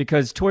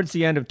 Because towards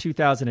the end of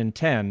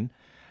 2010,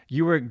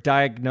 you were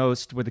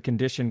diagnosed with a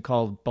condition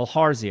called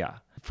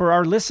bilharzia. For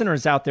our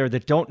listeners out there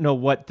that don't know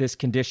what this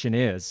condition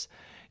is,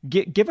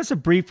 give us a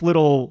brief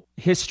little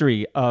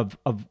history of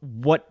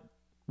what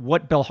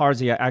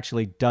bilharzia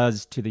actually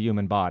does to the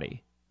human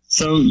body.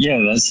 So yeah,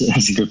 that's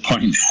a good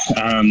point.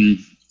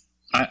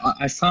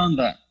 I found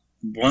that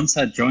once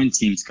I joined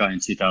Team Sky in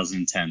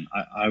 2010,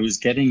 I was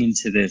getting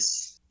into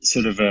this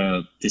sort of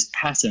this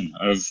pattern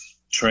of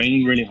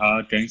training really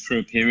hard, going through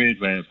a period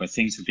where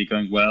things would be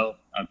going well.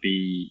 I'd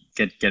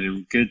get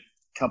a good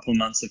couple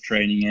months of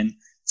training in,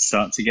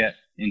 start to get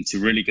into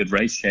really good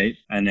race shape,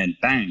 and then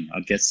bang,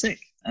 I'd get sick.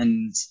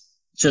 And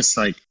just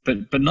like,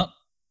 but not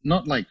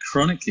like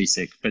chronically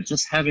sick, but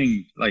just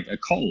having like a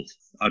cold.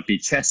 I'd be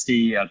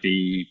chesty, I'd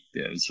be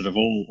sort of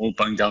all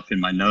bunged up in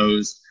my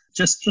nose,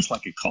 just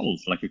like a cold,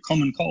 like a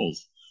common cold.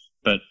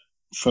 But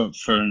for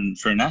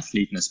an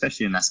athlete, and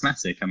especially an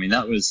asthmatic, I mean,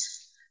 that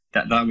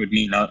would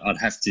mean I'd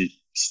have to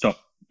stop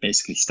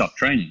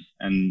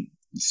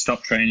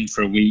training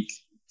for a week,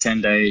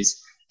 10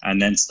 days, and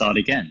then start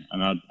again.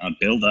 And I'd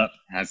build up,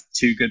 have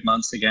 2 good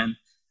months again,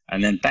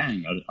 and then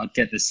bang, I'd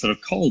get this sort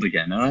of cold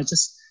again. And I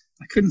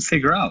couldn't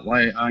figure out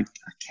why I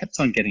kept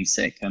on getting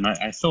sick. And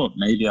I thought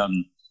maybe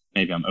I'm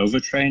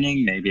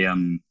overtraining, maybe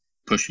I'm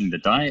pushing the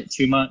diet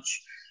too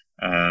much,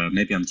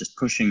 maybe I'm just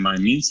pushing my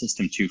immune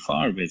system too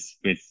far with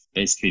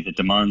basically the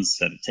demands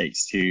that it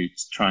takes to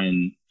try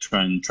and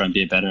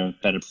be a better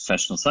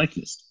professional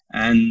cyclist.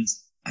 And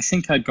I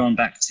think I'd gone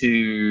back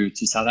to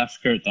South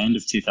Africa at the end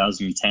of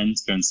 2010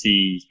 to go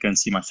and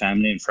see my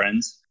family and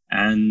friends.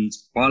 And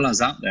while I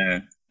was out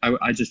there,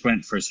 I just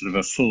went for a sort of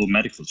a full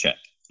medical check,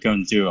 go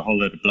and do a whole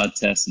load of blood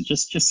tests and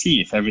just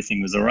see if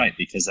everything was all right.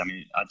 Because I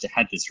mean, I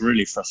had this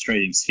really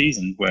frustrating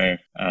season where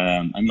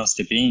I must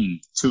have been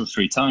 2 or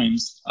 3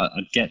 times.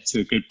 I'd get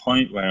to a good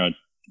point where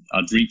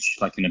I'd reach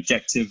like an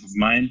objective of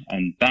mine,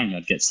 and bang,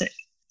 I'd get sick.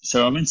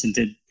 So I went and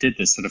did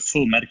this sort of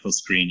full medical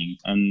screening,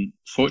 and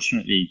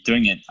fortunately,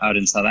 doing it out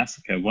in South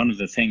Africa, one of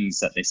the things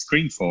that they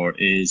screen for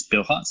is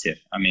Bilharzia.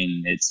 I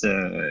mean, it's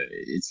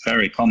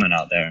very common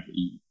out there.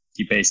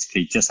 You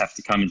basically just have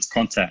to come into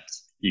contact.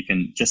 You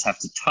can just have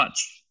to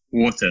touch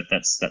water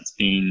that's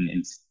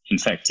been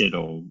infected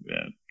or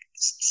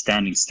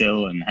standing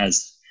still and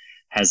has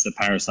the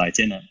parasite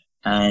in it.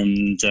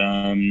 And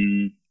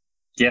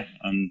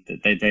and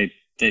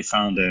they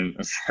found a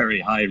very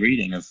high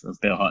reading of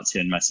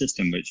Bilharzia in my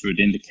system, which would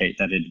indicate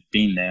that it had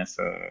been there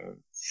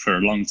for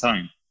a long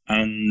time.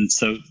 And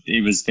so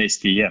it was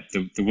basically,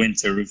 the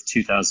winter of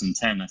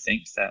 2010, I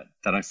think,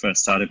 that I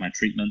first started my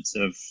treatment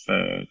of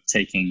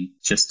taking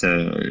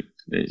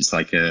it's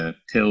like a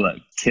pill that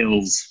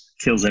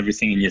kills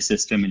everything in your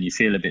system, and you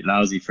feel a bit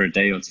lousy for a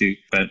day or two.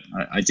 But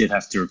I did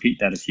have to repeat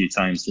that a few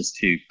times just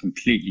to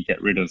completely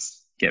get rid of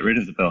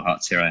the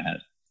Bilharzia I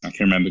had. I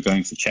can remember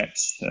going for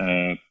checks.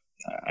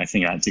 I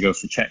think I had to go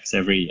for checks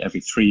every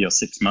 3 or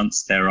 6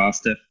 months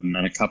thereafter, and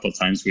then a couple of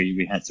times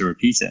we had to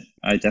repeat it.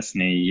 I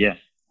definitely,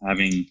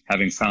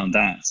 having found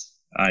that,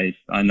 I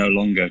no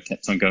longer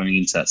kept on going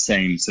into that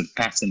same sort of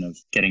pattern of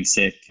getting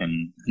sick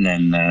and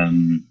then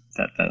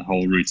that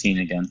whole routine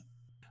again.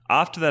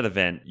 After that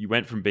event, you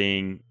went from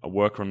being a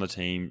worker on the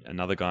team,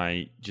 another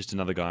guy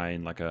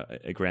in like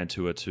a Grand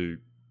Tour to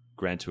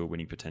Grand Tour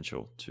winning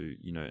potential to,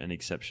 an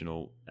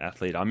exceptional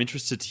athlete. I'm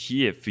interested to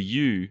hear for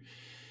you,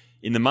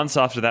 in the months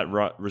after that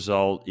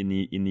result, in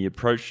the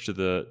approach to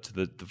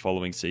the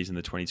following season,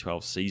 the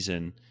 2012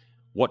 season,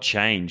 what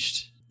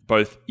changed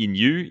both in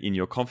you, in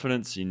your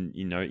confidence, in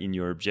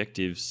your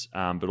objectives,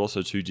 but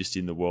also too just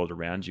in the world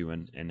around you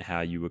and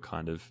how you were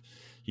kind of,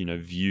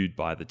 viewed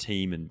by the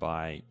team and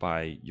by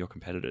your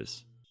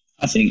competitors?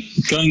 I think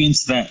going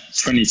into that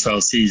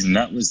 2012 season,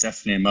 that was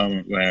definitely a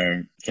moment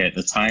where, at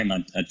the time,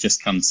 I'd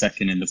just come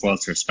second in the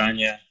Vuelta a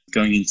España.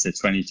 Going into the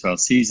 2012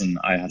 season,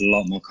 I had a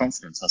lot more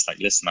confidence. I was like,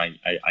 listen,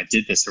 I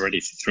did this already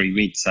for 3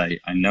 weeks. I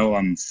know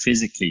I'm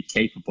physically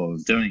capable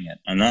of doing it.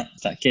 And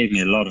that gave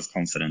me a lot of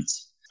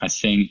confidence. I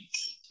think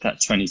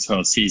that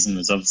 2012 season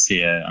was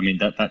obviously,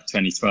 that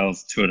 2012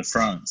 Tour de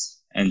France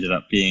ended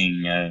up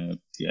being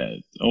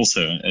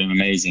also an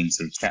amazing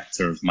sort of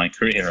chapter of my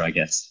career, I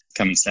guess.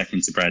 Coming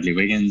second to Bradley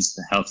Wiggins,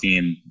 helping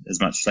him as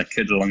much as I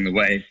could along the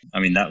way. I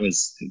mean, that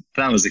was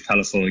a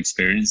colourful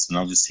experience, and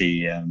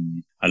obviously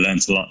I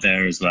learned a lot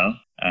there as well.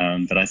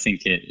 But I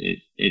think it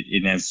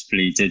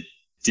inevitably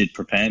did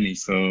prepare me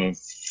for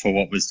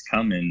what was to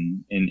come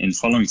in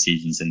following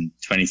seasons. In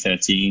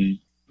 2013,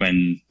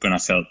 when I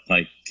felt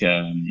like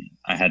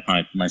I had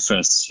my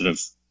first sort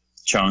of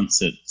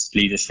chance at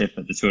leadership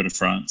at the Tour de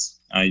France,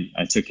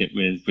 I took it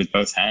with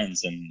both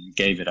hands and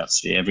gave it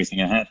absolutely everything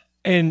I had.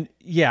 And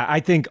yeah, I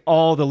think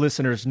all the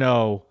listeners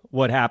know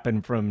what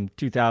happened from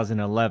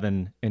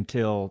 2011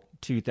 until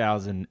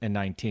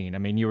 2019. I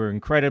mean, you were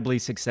incredibly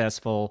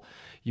successful.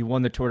 You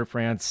won the Tour de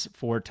France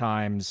 4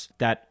 times.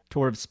 That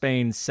Tour of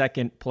Spain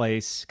second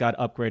place got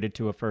upgraded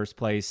to a first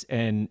place,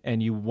 and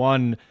you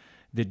won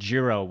the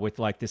Giro with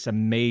like this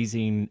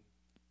amazing,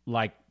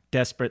 like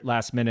desperate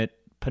last minute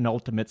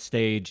penultimate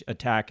stage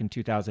attack in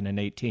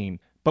 2018.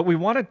 But we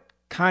want to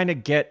kind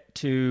of get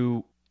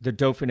to the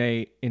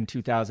Dauphiné in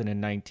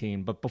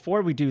 2019. But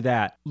before we do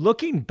that,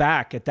 looking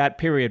back at that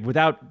period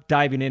without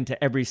diving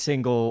into every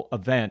single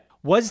event,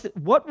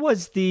 what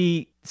was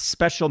the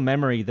special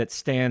memory that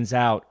stands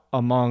out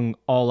among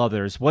all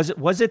others? Was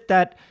it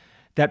that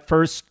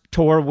first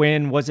Tour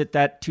win? Was it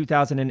that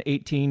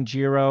 2018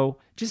 Giro?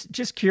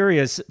 Just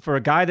curious, for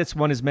a guy that's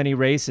won as many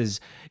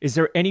races, is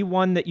there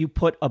anyone that you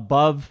put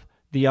above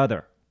the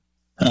other?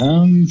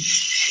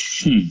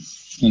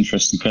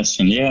 Interesting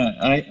question. Yeah,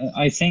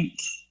 I think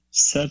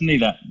certainly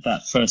that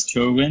first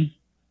Tour win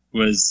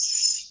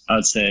was,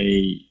 I'd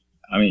say,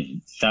 I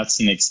mean,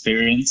 that's an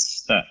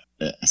experience that,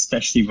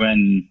 especially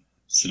when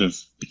sort of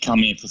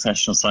becoming a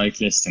professional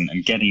cyclist and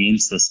getting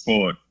into the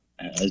sport,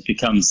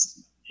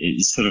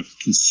 it sort of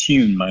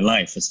consumed my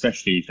life,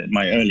 especially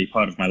my early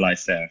part of my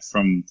life there,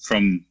 from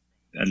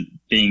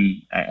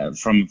being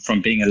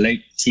a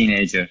late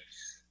teenager,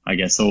 I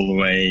guess, all the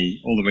way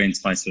into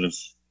my sort of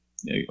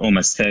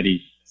almost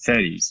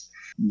 30s.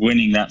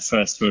 Winning that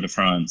first Tour de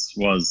France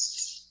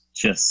was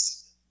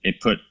just,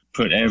 it put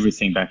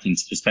everything back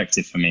into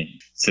perspective for me.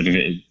 Sort of,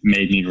 it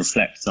made me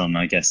reflect on,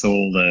 I guess,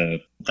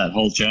 that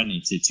whole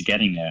journey to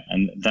getting there,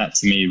 and that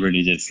to me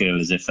really did feel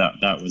as if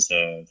that was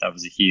a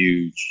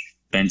huge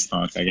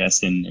benchmark, I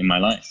guess, in my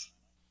life.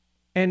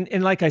 And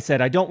like I said,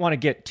 I don't want to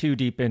get too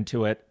deep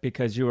into it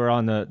because you were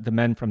on the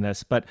men from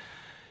this, but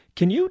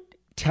can you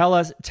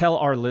tell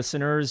our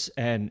listeners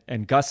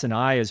and Gus and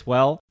I as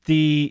well,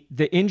 the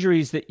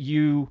injuries that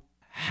you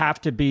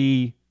have to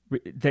be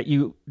that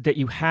you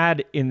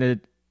had in the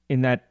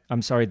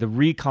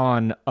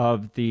recon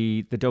of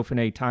the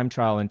Dauphiné time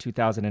trial in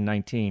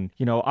 2019.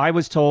 I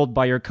was told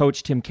by your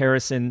coach, Tim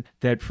Kerrison,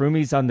 that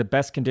Frumi's on the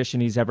best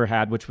condition he's ever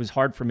had, which was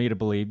hard for me to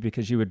believe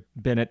because you had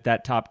been at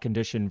that top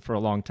condition for a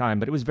long time,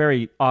 but it was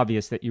very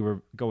obvious that you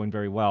were going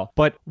very well.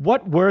 But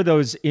what were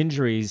those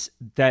injuries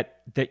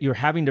that you're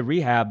having to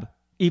rehab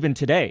even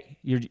today?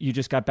 You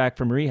just got back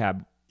from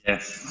rehab. Yeah,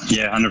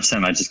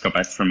 100%. I just got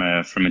back from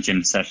a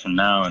gym session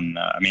now, and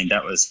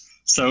that was.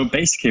 So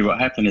basically what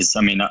happened is,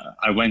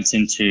 I went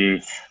into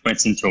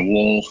a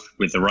wall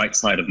with the right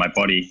side of my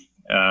body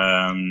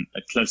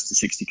at close to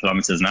 60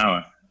 kilometers an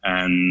hour.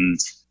 And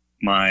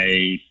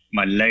my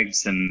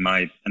legs and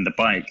the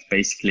bike,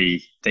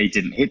 basically, they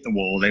didn't hit the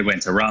wall. They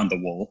went around the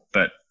wall,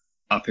 but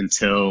up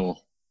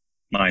until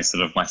my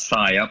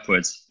thigh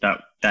upwards,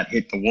 that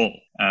hit the wall.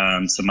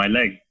 So my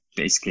leg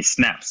basically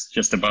snaps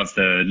just above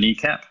the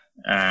kneecap.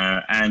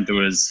 And there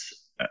was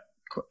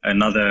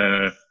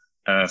another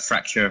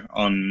fracture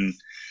on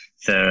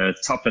the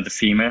top of the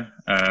femur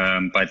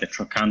by the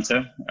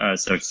trochanter,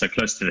 so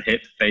close to the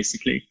hip,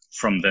 basically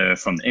from the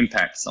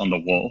impacts on the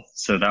wall.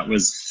 So that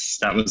was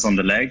on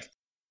the leg,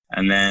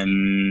 and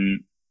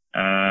then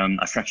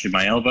I fractured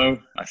my elbow.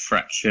 I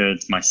fractured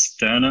my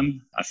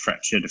sternum. I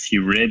fractured a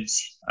few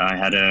ribs. I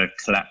had a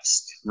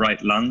collapsed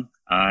right lung.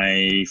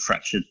 I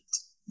fractured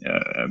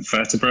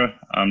vertebra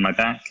on my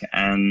back,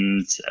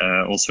 and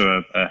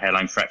also a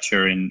hairline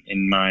fracture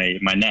in my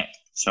neck.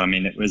 So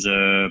it was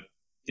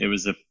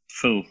a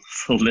full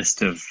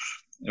list of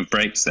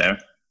breaks there,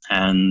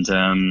 and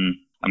I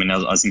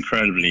was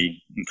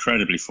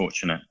incredibly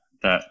fortunate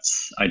that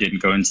I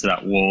didn't go into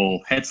that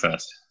wall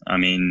headfirst.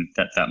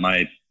 That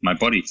my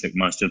body took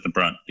most of the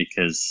brunt,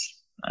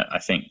 because I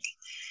think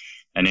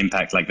an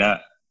impact like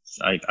that,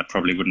 I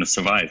probably wouldn't have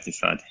survived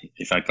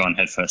if I'd gone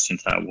headfirst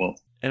into that wall.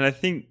 And I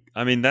think,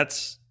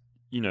 that's,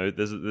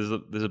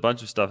 there's a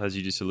bunch of stuff, as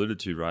you just alluded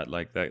to, right?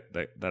 Like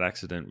that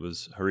accident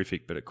was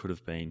horrific, but it could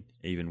have been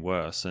even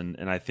worse.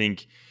 And I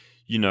think,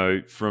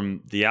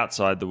 from the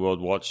outside, the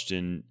world watched,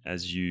 and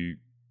as you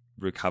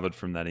recovered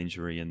from that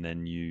injury, and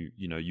then you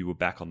were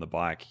back on the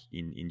bike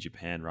in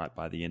Japan, right,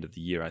 by the end of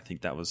the year. I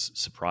think that was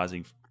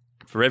surprising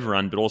for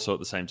everyone, but also at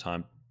the same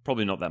time,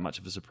 probably not that much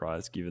of a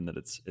surprise, given that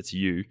it's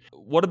you.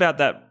 What about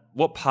that?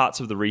 What parts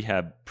of the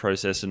rehab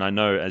process, and I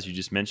know, as you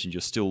just mentioned,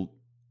 you're still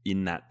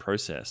in that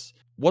process.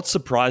 What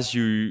surprised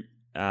you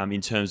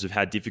in terms of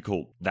how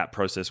difficult that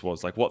process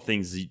was? Like, what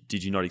things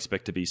did you not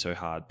expect to be so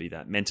hard, be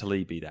that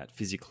mentally, be that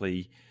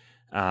physically,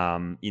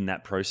 in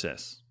that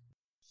process?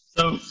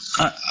 So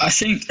I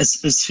think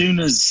as soon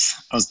as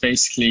I was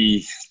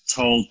basically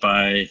told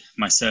by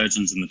my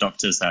surgeons and the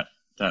doctors that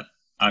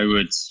I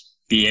would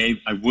be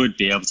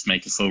able to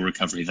make a full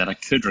recovery, that I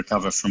could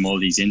recover from all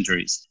these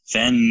injuries,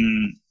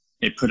 then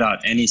it put out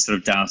any sort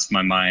of doubt in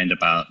my mind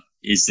about,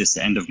 is this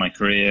the end of my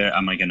career?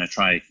 Am I going to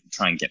try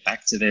and get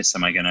back to this?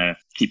 Am I going to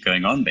keep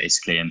going on,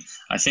 basically? And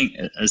I think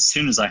as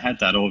soon as I had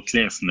that all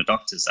clear from the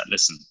doctors that,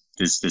 listen,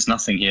 there's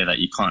nothing here that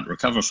you can't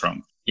recover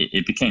from,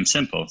 it became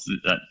simple.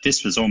 That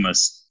this was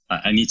almost,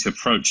 I need to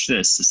approach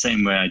this the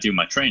same way I do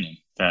my training,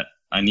 that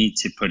I need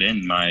to put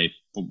in my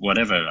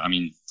whatever.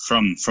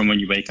 From when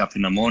you wake up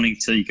in the morning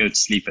till you go to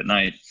sleep at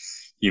night,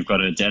 you've got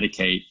to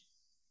dedicate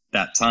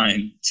that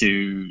time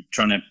to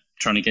trying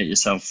to get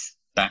yourself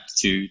back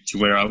to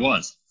where I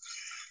was.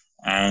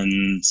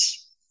 And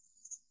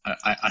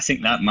I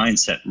think that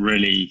mindset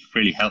really,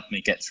 really helped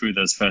me get through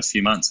those first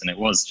few months. And it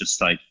was just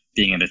like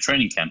being in a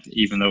training camp,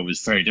 even though it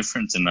was very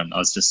different. And I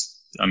was just,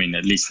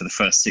 at least for the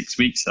first 6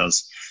 weeks, I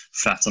was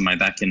flat on my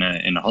back in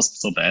a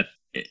hospital bed.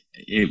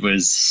 It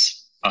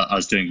was, I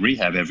was doing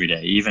rehab every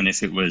day, even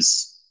if it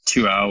was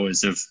 2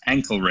 hours of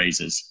ankle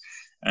raises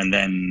and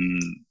then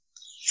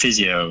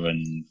physio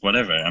and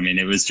whatever.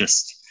 It was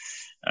just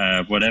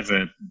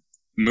whatever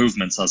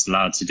movements I was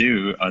allowed to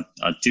do,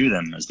 I'd do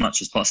them as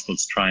much as possible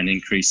to try and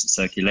increase the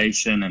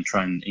circulation and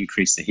try and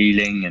increase the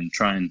healing and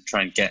try and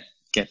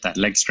get that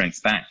leg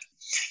strength back.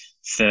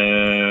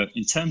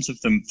 In terms of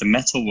the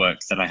metal work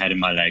that I had in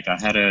my leg, I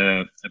had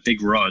a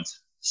big rod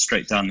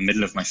straight down the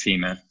middle of my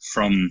femur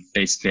from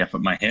basically up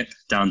at my hip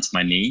down to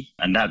my knee,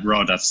 and that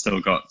rod I've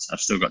still got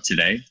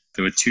today.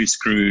 There were 2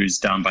 screws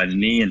down by the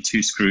knee and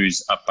 2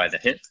 screws up by the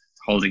hip,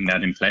 holding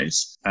that in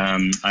place.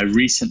 I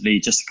recently,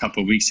 just a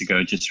couple of weeks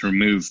ago, just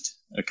removed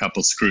a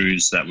couple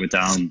screws that were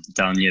down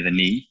near the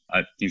knee.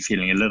 I've been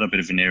feeling a little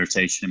bit of an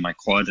irritation in my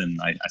quad, and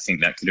I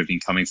think that could have been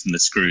coming from the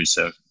screws.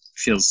 So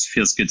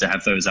feels good to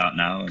have those out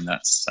now, and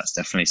that's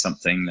definitely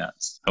something that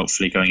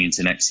hopefully going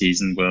into next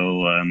season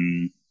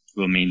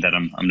will mean that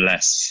I'm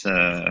less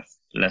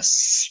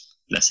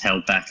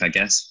held back, I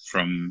guess,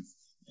 from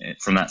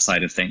that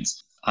side of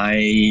things.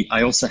 I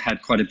also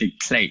had quite a big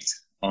plate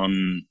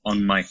on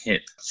my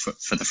hip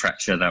for the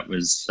fracture that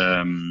was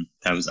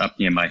up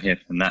near my hip,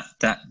 and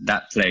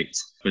that plate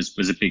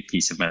was a big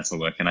piece of metal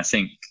work. And I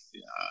think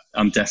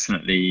I'm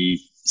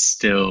definitely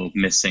still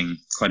missing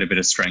quite a bit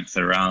of strength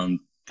around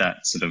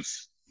that sort of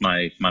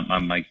my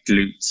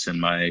glutes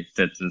and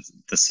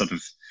the sort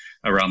of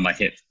around my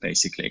hip,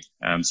 basically.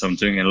 So I'm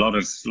doing a lot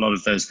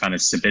of those kind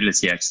of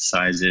stability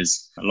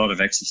exercises, a lot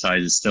of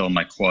exercises still on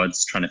my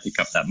quads, trying to pick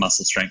up that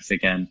muscle strength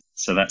again.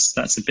 So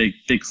that's a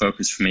big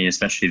focus for me,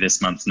 especially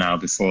this month now,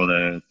 before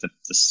the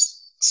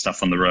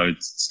stuff on the road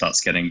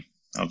starts getting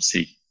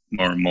obviously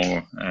more and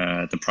more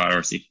the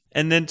priority.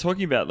 And then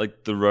talking about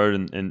like the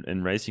road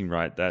and racing,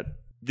 right? That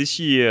this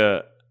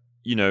year,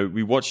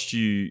 we watched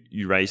you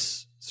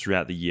race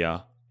throughout the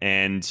year,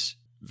 and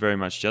very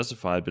much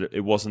justified, but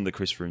it wasn't the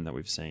Chris Froome that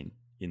we've seen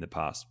in the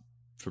past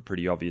for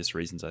pretty obvious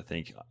reasons, I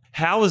think.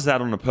 How is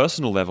that on a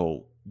personal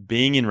level,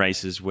 being in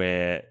races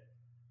where,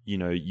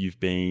 you've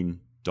been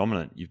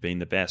dominant, you've been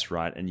the best,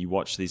 right? And you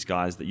watch these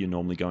guys that you're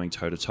normally going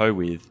toe-to-toe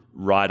with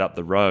ride up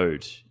the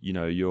road.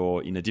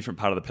 You're in a different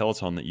part of the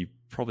peloton that you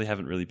probably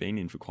haven't really been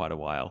in for quite a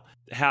while.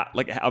 How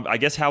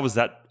was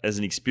that as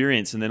an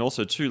experience? And then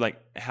also too,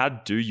 how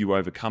do you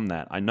overcome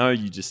that? I know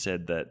you just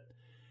said that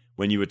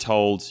when you were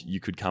told you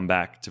could come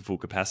back to full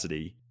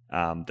capacity,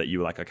 that you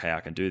were like, okay, I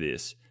can do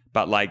this.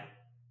 But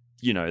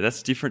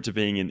that's different to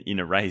being in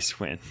a race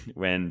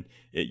when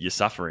you're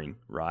suffering,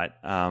 right?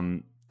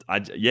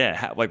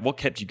 What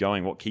kept you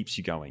going? What keeps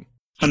you going?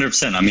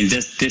 100%. I mean,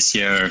 this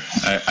year,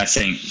 I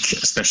think,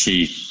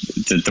 especially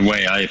the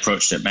way I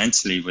approached it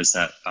mentally was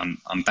that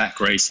I'm back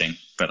racing,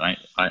 but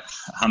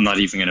I'm not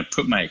even going to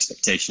put my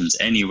expectations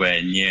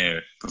anywhere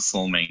near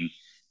performing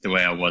the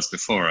way I was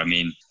before. I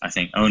mean, I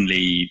think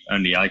only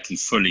I can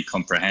fully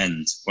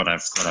comprehend what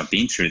I've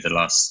been through the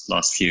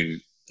last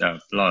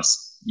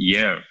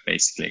year,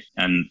 basically.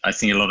 And I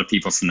think a lot of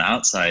people from the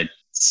outside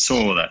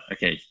saw that,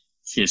 okay,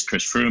 here's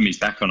Chris Froome, he's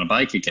back on a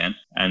bike again.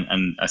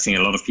 And I think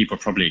a lot of people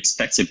probably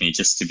expected me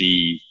just to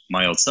be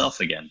my old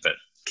self again, but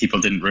people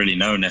didn't really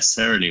know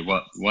necessarily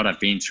what I've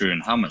been through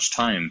and how much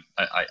time.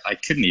 I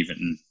couldn't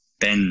even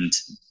bend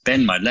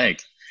my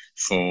leg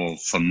for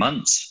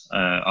months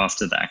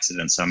after the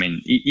accident. So I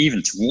mean,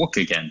 even to walk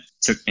again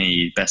took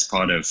me best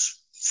part of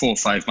 4 or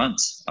 5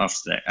 months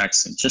after the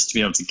accident, just to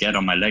be able to get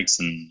on my legs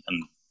and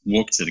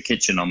walk to the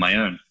kitchen on my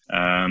own.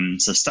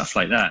 So stuff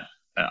like that,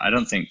 I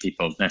don't think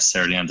people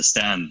necessarily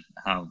understand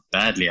how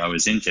badly I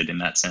was injured in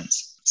that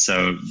sense.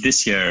 So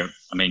this year,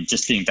 I mean,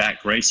 just being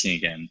back racing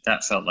again,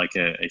 that felt like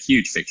a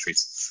huge victory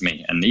for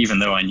me. And even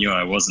though I knew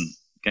I wasn't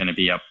going to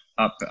be up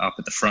at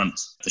the front,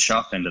 the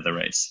sharp end of the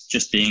race,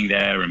 just being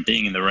there and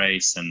being in the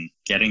race and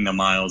getting the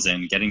miles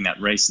in, getting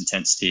that race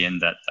intensity in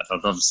that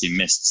I've obviously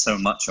missed so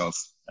much of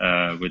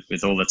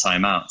with all the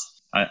time out.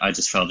 I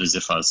just felt as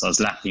if I was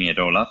lapping it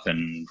all up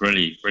and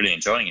really, really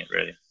enjoying it,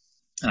 really.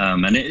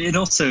 And it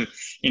also,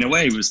 in a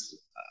way, was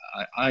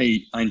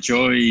I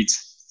enjoyed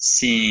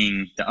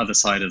seeing the other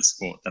side of the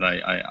sport that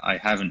I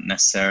haven't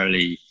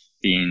necessarily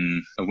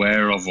been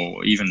aware of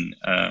or even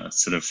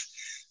sort of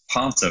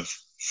part of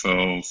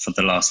for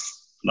the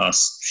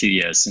last few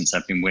years since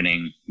I've been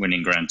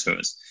winning Grand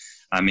Tours.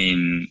 I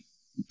mean,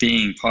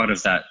 being part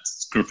of that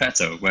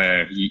gruppetto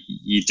where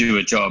you do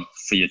a job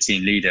for your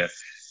team leader,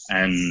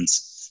 and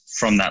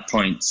from that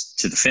point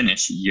to the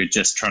finish, you're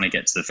just trying to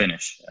get to the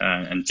finish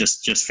and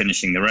just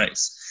finishing the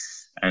race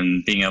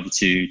and being able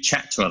to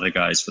chat to other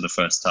guys for the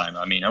first time.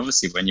 I mean,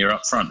 obviously, when you're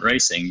up front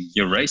racing,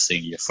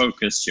 you're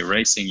focused, you're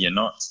racing, you're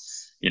not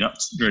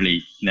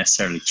really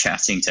necessarily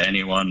chatting to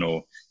anyone,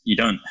 or you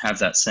don't have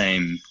that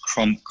same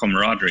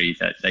camaraderie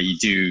that you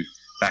do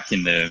back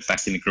in the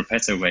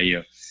gruppetto, where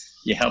you're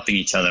helping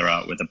each other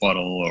out with a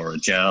bottle or a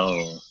gel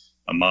or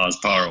a Mars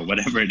bar or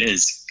whatever it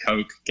is,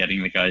 Coke,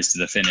 getting the guys to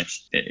the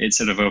finish. It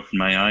sort of opened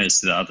my eyes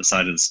to the other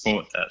side of the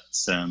sport that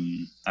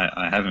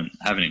I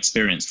haven't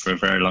experienced for a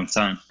very long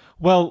time.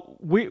 Well,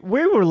 we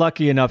were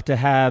lucky enough to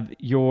have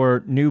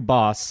your new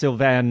boss,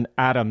 Sylvain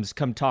Adams,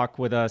 come talk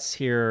with us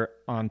here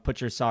on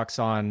Put Your Socks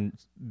On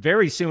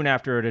very soon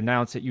after it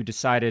announced that you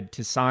decided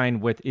to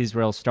sign with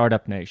Israel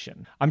Startup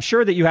Nation. I'm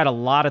sure that you had a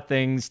lot of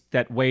things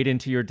that weighed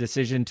into your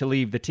decision to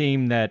leave the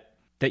team that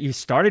you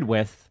started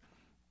with,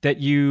 that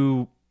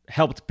you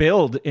helped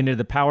build into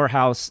the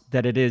powerhouse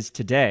that it is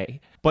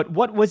today. But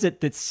what was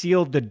it that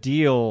sealed the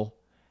deal?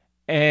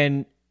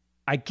 And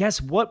I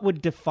guess what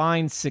would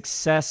define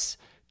success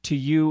to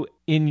you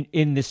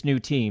in this new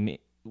team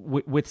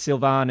with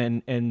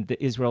Sylvain and the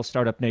Israel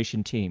Startup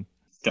Nation team?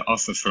 The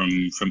offer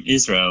from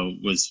Israel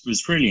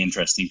was really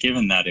interesting,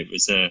 given that it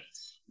was a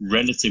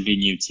relatively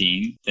new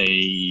team.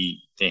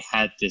 They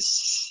had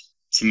this,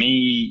 to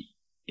me,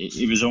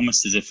 it was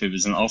almost as if it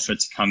was an offer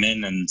to come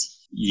in and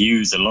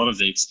use a lot of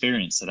the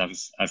experience that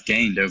I've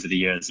gained over the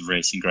years of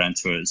racing Grand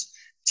Tours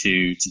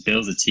to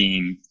build a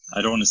team.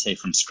 I don't want to say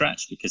from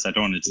scratch, because I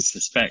don't want to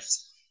disrespect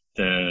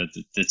the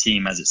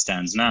team as it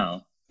stands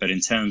now. But in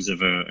terms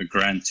of a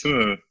Grand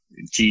Tour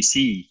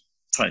GC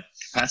type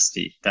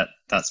capacity,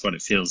 that's what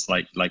it feels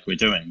like we're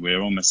doing.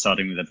 We're almost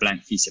starting with a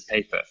blank piece of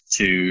paper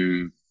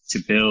to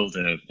build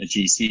a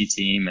GC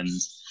team and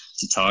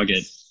to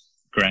target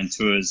Grand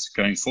Tours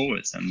going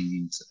forward.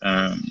 And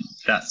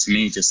that to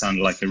me just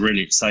sounded like a really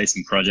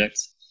exciting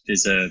project.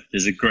 there's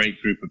a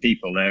great group of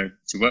people there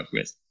to work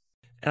with.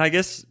 And I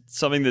guess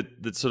something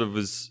that sort of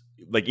was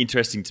like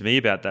interesting to me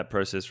about that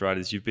process, right,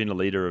 is you've been a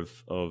leader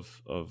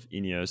of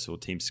Ineos or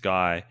Team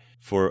Sky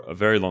for a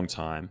very long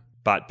time.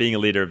 But being a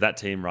leader of that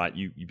team, right,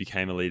 you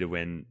became a leader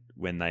when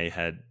they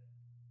had,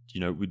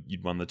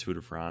 you'd won the Tour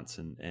de France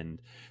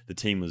and the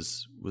team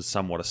was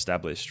somewhat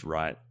established,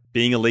 right?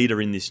 Being a leader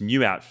in this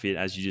new outfit,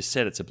 as you just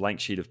said, it's a blank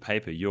sheet of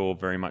paper. You're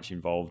very much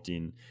involved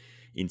in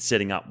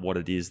setting up what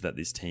it is that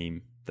this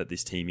team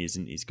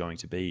is going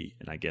to be,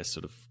 and I guess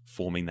sort of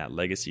forming that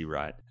legacy,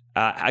 right?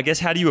 I guess,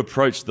 how do you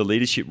approach the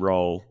leadership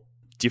role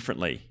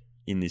differently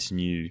in this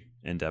new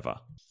endeavor?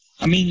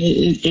 I mean,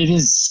 it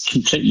is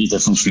completely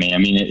different for me. I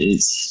mean,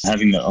 it's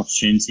having the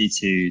opportunity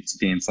to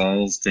be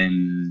involved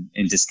in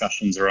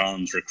discussions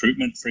around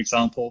recruitment, for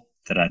example,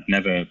 that I'd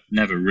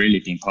never really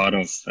been part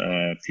of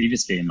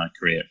previously in my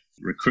career.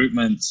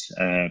 Recruitment,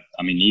 I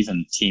mean,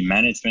 even team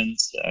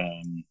management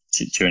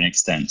to an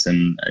extent.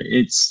 And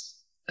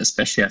it's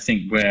especially, I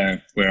think,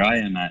 where I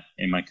am at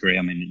in my career.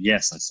 I mean,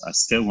 yes, I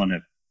still want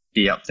to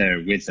be up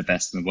there with the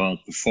best in the world,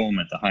 perform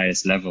at the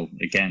highest level.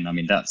 Again, I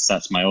mean,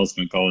 that's my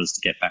ultimate goal, is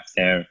to get back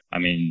there. I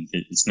mean,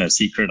 it's no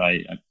secret.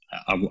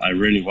 I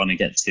really want to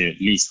get to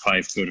at least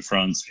 5 Tour de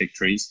France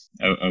victories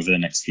over the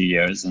next few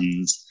years.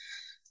 And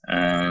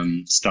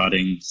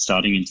starting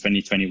in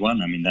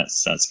 2021, I mean,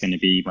 that's going to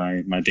be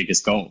my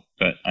biggest goal.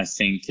 But I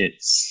think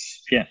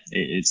it's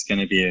going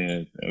to be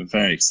a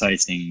very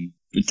exciting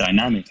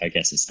dynamic, I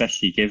guess,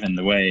 especially given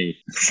the way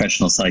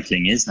professional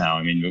cycling is now.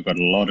 I mean, we've got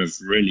a lot of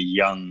really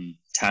young,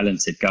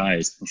 talented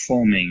guys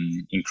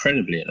performing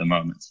incredibly at the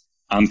moment.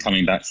 I'm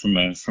coming back from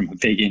a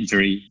big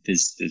injury.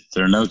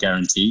 There are no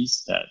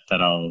guarantees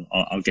that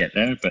I'll get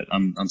there, but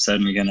I'm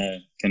certainly gonna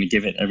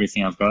give it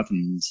everything I've got,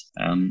 and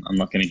I'm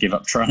not gonna give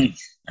up trying.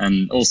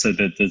 And also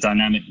the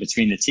dynamic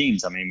between the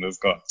teams. I mean, we've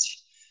got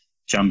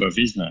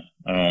Jumbo-Visma,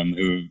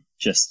 who are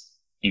just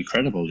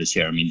incredible this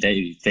year. I mean,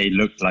 they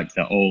looked like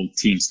the old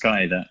Team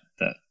Sky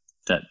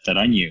that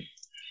I knew.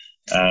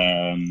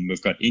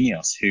 We've got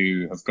Ineos,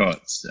 who have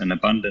got an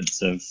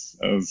abundance of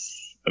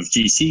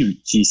GC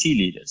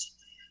leaders,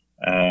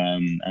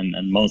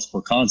 and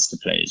multiple cards to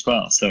play as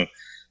well. So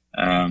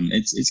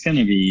it's going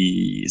to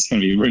be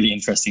a really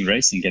interesting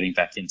race and getting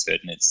back into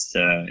it, and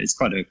it's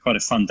quite a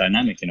fun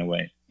dynamic in a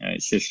way.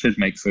 It should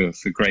make for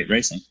great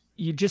racing.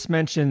 You just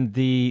mentioned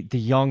the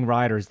young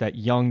riders, that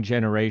young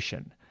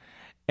generation,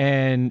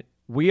 and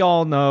we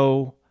all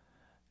know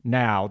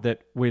now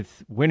that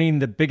with winning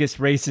the biggest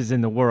races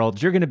in the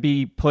world, you're going to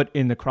be put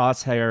in the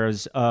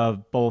crosshairs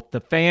of both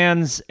the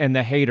fans and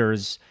the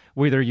haters,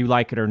 whether you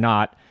like it or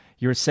not,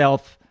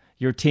 yourself,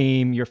 your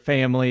team, your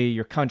family,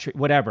 your country,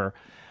 whatever.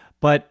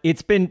 But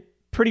it's been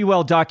pretty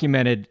well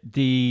documented,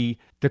 the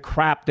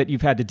crap that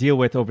you've had to deal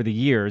with over the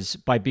years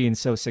by being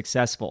so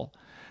successful.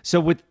 So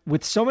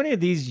with so many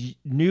of these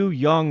new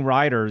young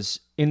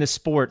riders in the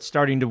sport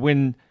starting to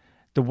win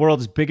the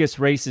world's biggest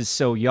races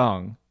so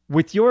young,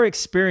 with your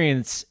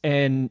experience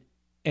and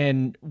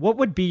what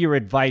would be your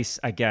advice,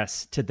 I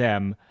guess, to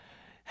them,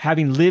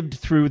 having lived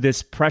through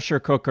this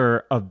pressure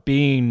cooker of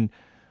being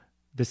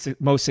the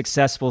most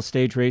successful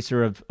stage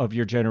racer of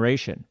your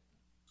generation?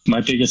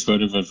 My biggest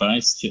word of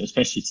advice,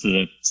 especially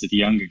to the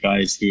younger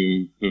guys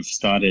who've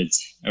started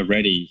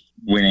already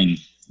winning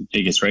the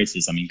biggest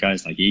races, I mean,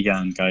 guys like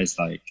Egan, guys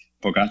like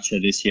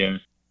Pogacar this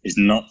year, is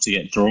not to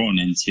get drawn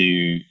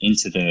into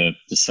the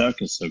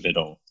circus of it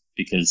all,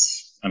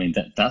 because I mean,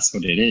 that's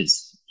what it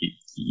is.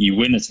 You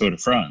win a Tour de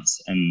France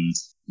and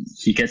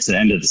you get to the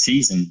end of the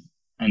season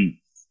and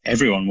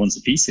everyone wants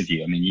a piece of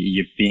you. I mean,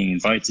 you're being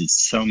invited to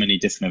so many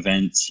different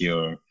events.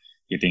 You're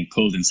being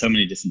pulled in so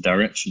many different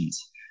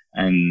directions.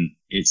 And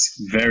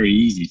it's very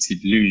easy to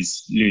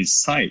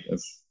lose sight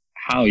of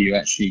how you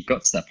actually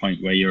got to that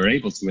point where you're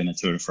able to win a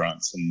Tour de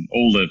France, and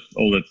all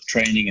the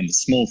training and the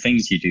small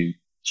things you do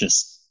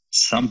just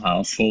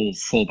somehow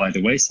fall by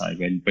the wayside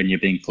when you're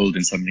being pulled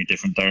in so many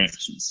different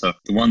directions. So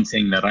the one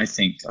thing that I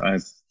think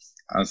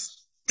I've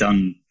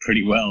done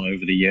pretty well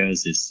over the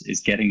years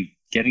is getting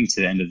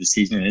to the end of the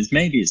season. And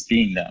maybe it's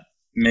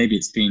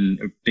been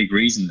a big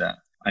reason that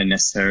I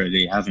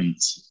necessarily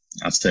haven't,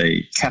 I'd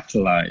say,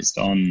 capitalized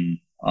on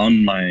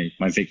my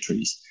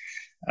victories.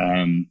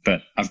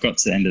 But I've got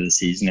to the end of the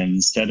season, and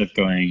instead of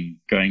going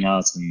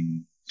out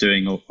and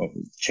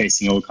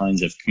chasing all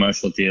kinds of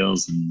commercial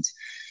deals and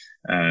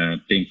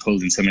being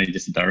pulled in so many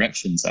different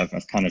directions,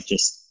 I've kind of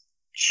just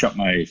shut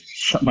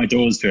my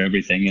doors to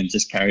everything and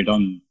just carried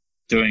on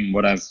doing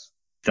what I've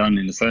done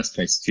in the first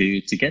place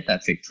to get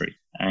that victory,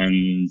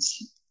 and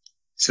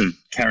sort of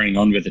carrying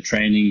on with the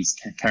trainings,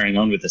 carrying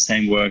on with the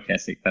same work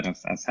ethic that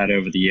I've had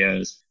over the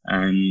years.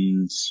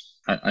 And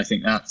I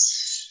think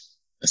that's,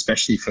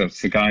 especially for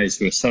guys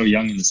who are so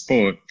young in the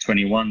sport,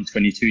 21,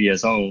 22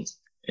 years old,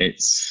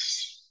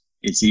 it's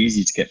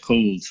easy to get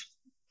pulled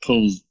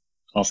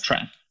off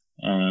track.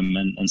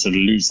 And sort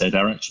of lose their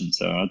direction.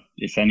 So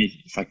if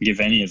I can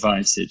give any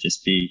advice, it'd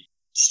just be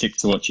stick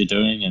to what you're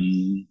doing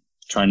and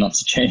try not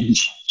to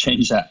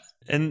change that.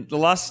 And the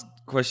last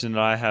question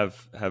that I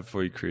have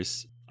for you,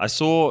 Chris, I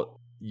saw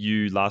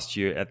you last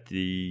year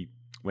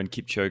when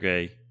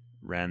Kipchoge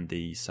ran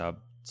the sub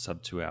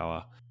 2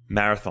 hour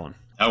marathon.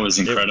 That was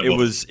incredible.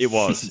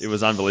 It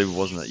was unbelievable,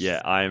 wasn't it?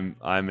 Yeah, I'm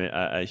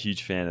a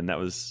huge fan, and that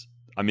was,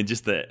 I mean,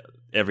 just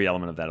every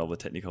element of that, all the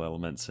technical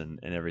elements and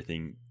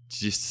everything.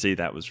 Just to see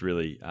that was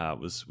really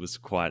was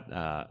quite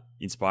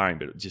inspiring,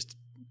 but just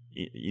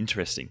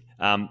interesting.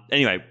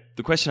 Anyway,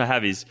 the question I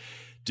have is,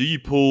 do you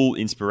pull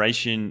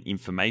inspiration,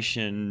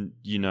 information,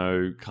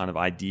 kind of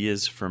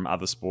ideas from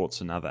other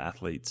sports and other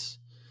athletes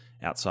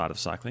outside of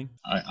cycling?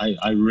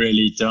 I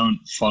really don't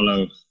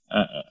follow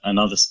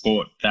another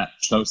sport that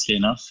closely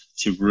enough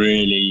to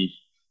really,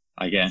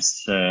 I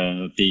guess,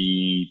 and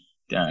maybe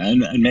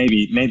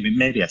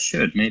I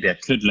should. Maybe I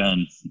could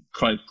learn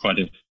quite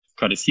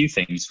a few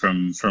things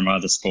from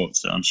other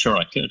sports. I'm sure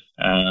I could.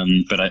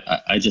 But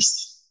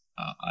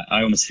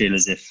I almost feel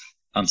as if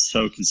I'm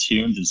so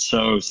consumed and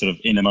so sort of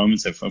in the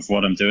moment of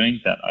what I'm doing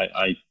that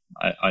I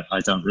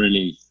don't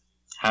really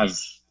have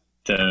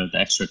the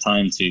extra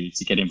time to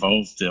get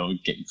involved or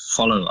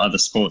follow other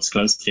sports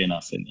closely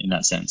enough in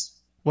that sense.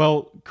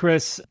 Well,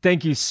 Chris,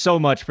 thank you so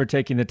much for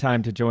taking the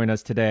time to join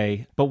us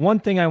today. But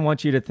one thing I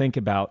want you to think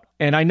about,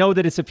 and I know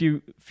that it's a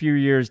few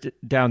years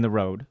down the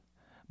road,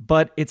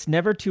 but it's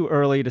never too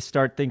early to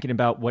start thinking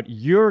about what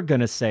you're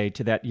going to say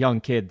to that young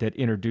kid that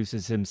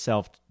introduces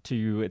himself to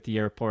you at the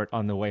airport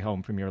on the way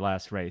home from your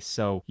last race.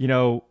 So,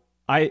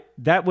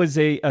 that was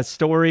a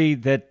story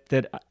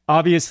that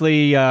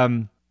obviously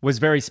was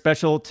very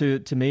special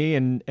to me,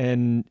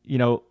 and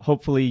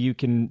hopefully you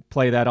can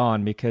play that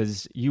on,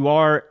 because you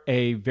are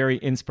a very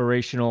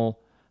inspirational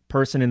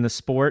person in the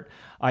sport.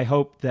 I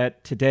hope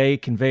that today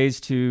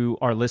conveys to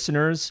our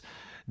listeners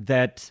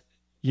that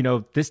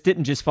this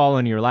didn't just fall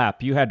in your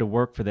lap. You had to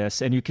work for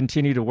this, and you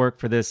continue to work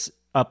for this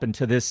up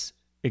until this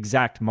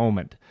exact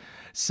moment.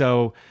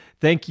 So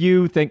thank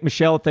you. Thank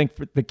Michelle. Thank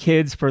the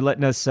kids for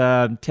letting us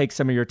take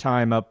some of your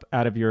time up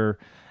out of your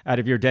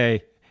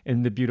day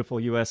in the beautiful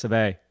US of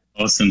A.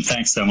 Awesome.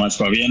 Thanks so much,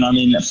 Bobby. And I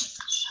mean,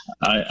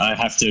 I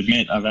have to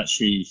admit, I've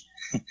actually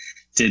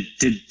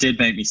did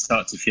make me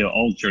start to feel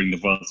old during the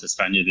Vuelta a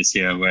España this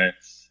year, where a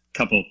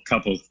couple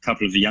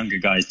of the younger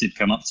guys did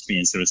come up to me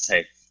and sort of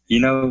say,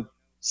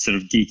 sort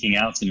of geeking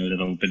out in a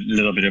little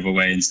bit of a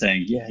way and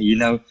saying, yeah,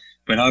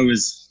 when I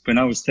was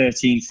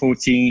 13,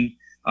 14,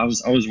 I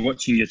was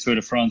watching your Tour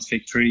de France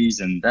victories,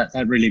 and that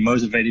really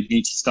motivated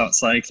me to start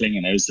cycling.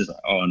 And I was just like,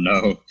 oh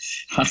no,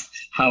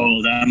 how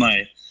old am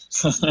I?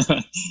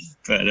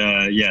 But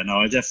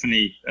I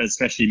definitely,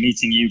 especially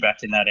meeting you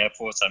back in that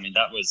airport, I mean,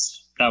 that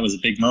was a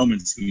big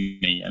moment for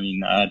me. I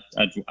mean, I'd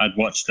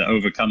watched the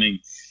Overcoming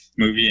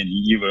movie, and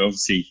you were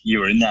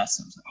in that.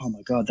 So I was like, oh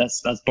my God,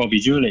 that's Bobby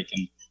Julich.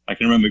 And I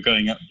can remember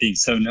going up, being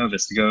so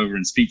nervous to go over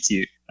and speak to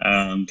you,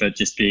 but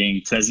just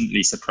being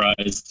pleasantly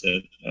surprised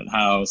at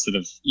how sort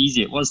of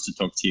easy it was to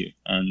talk to you.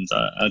 And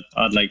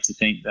I'd like to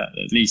think that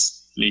at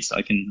least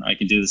I can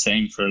do the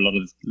same for a lot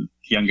of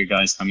younger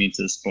guys coming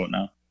into the sport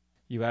now.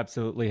 You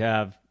absolutely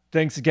have.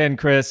 Thanks again,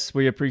 Chris.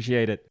 We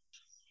appreciate it.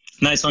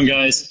 Nice one,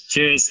 guys.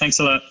 Cheers. Thanks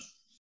a lot.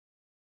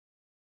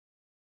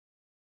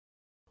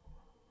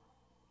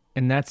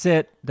 And that's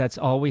it. That's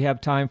all we have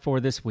time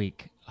for this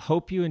week.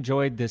 Hope you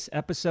enjoyed this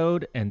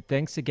episode, and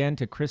thanks again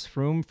to Chris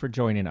Froome for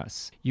joining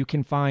us. You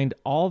can find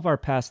all of our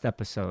past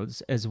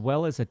episodes, as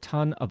well as a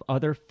ton of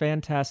other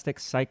fantastic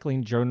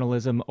cycling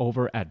journalism,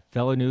 over at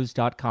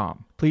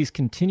velonews.com. Please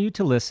continue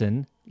to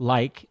listen,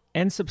 like,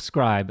 and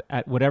subscribe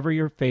at whatever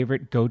your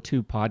favorite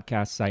go-to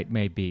podcast site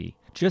may be.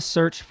 Just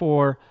search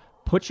for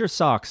Put Your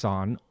Socks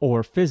On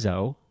or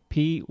Physo,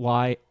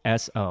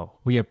 Pyso.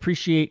 We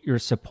appreciate your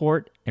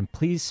support, and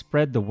please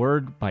spread the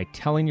word by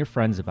telling your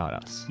friends about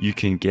us. You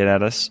can get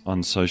at us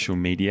on social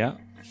media,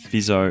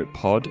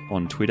 PhysoPod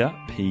on Twitter,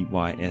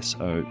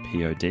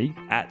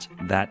 PYSOPOD, at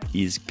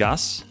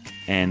ThatIsGus,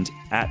 and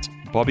at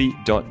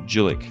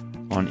Bobby.Julich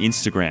on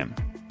Instagram.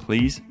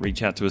 Please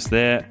reach out to us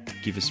there,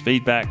 give us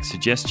feedback,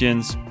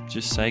 suggestions,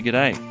 just say good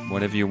day,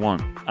 whatever you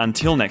want.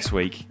 Until next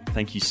week,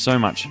 thank you so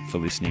much for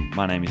listening.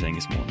 My name is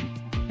Angus Morton.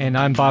 And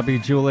I'm Bobby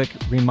Julich,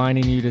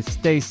 reminding you to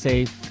stay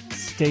safe,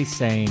 stay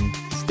sane,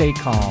 stay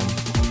calm,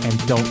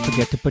 and don't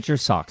forget to put your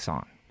socks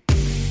on.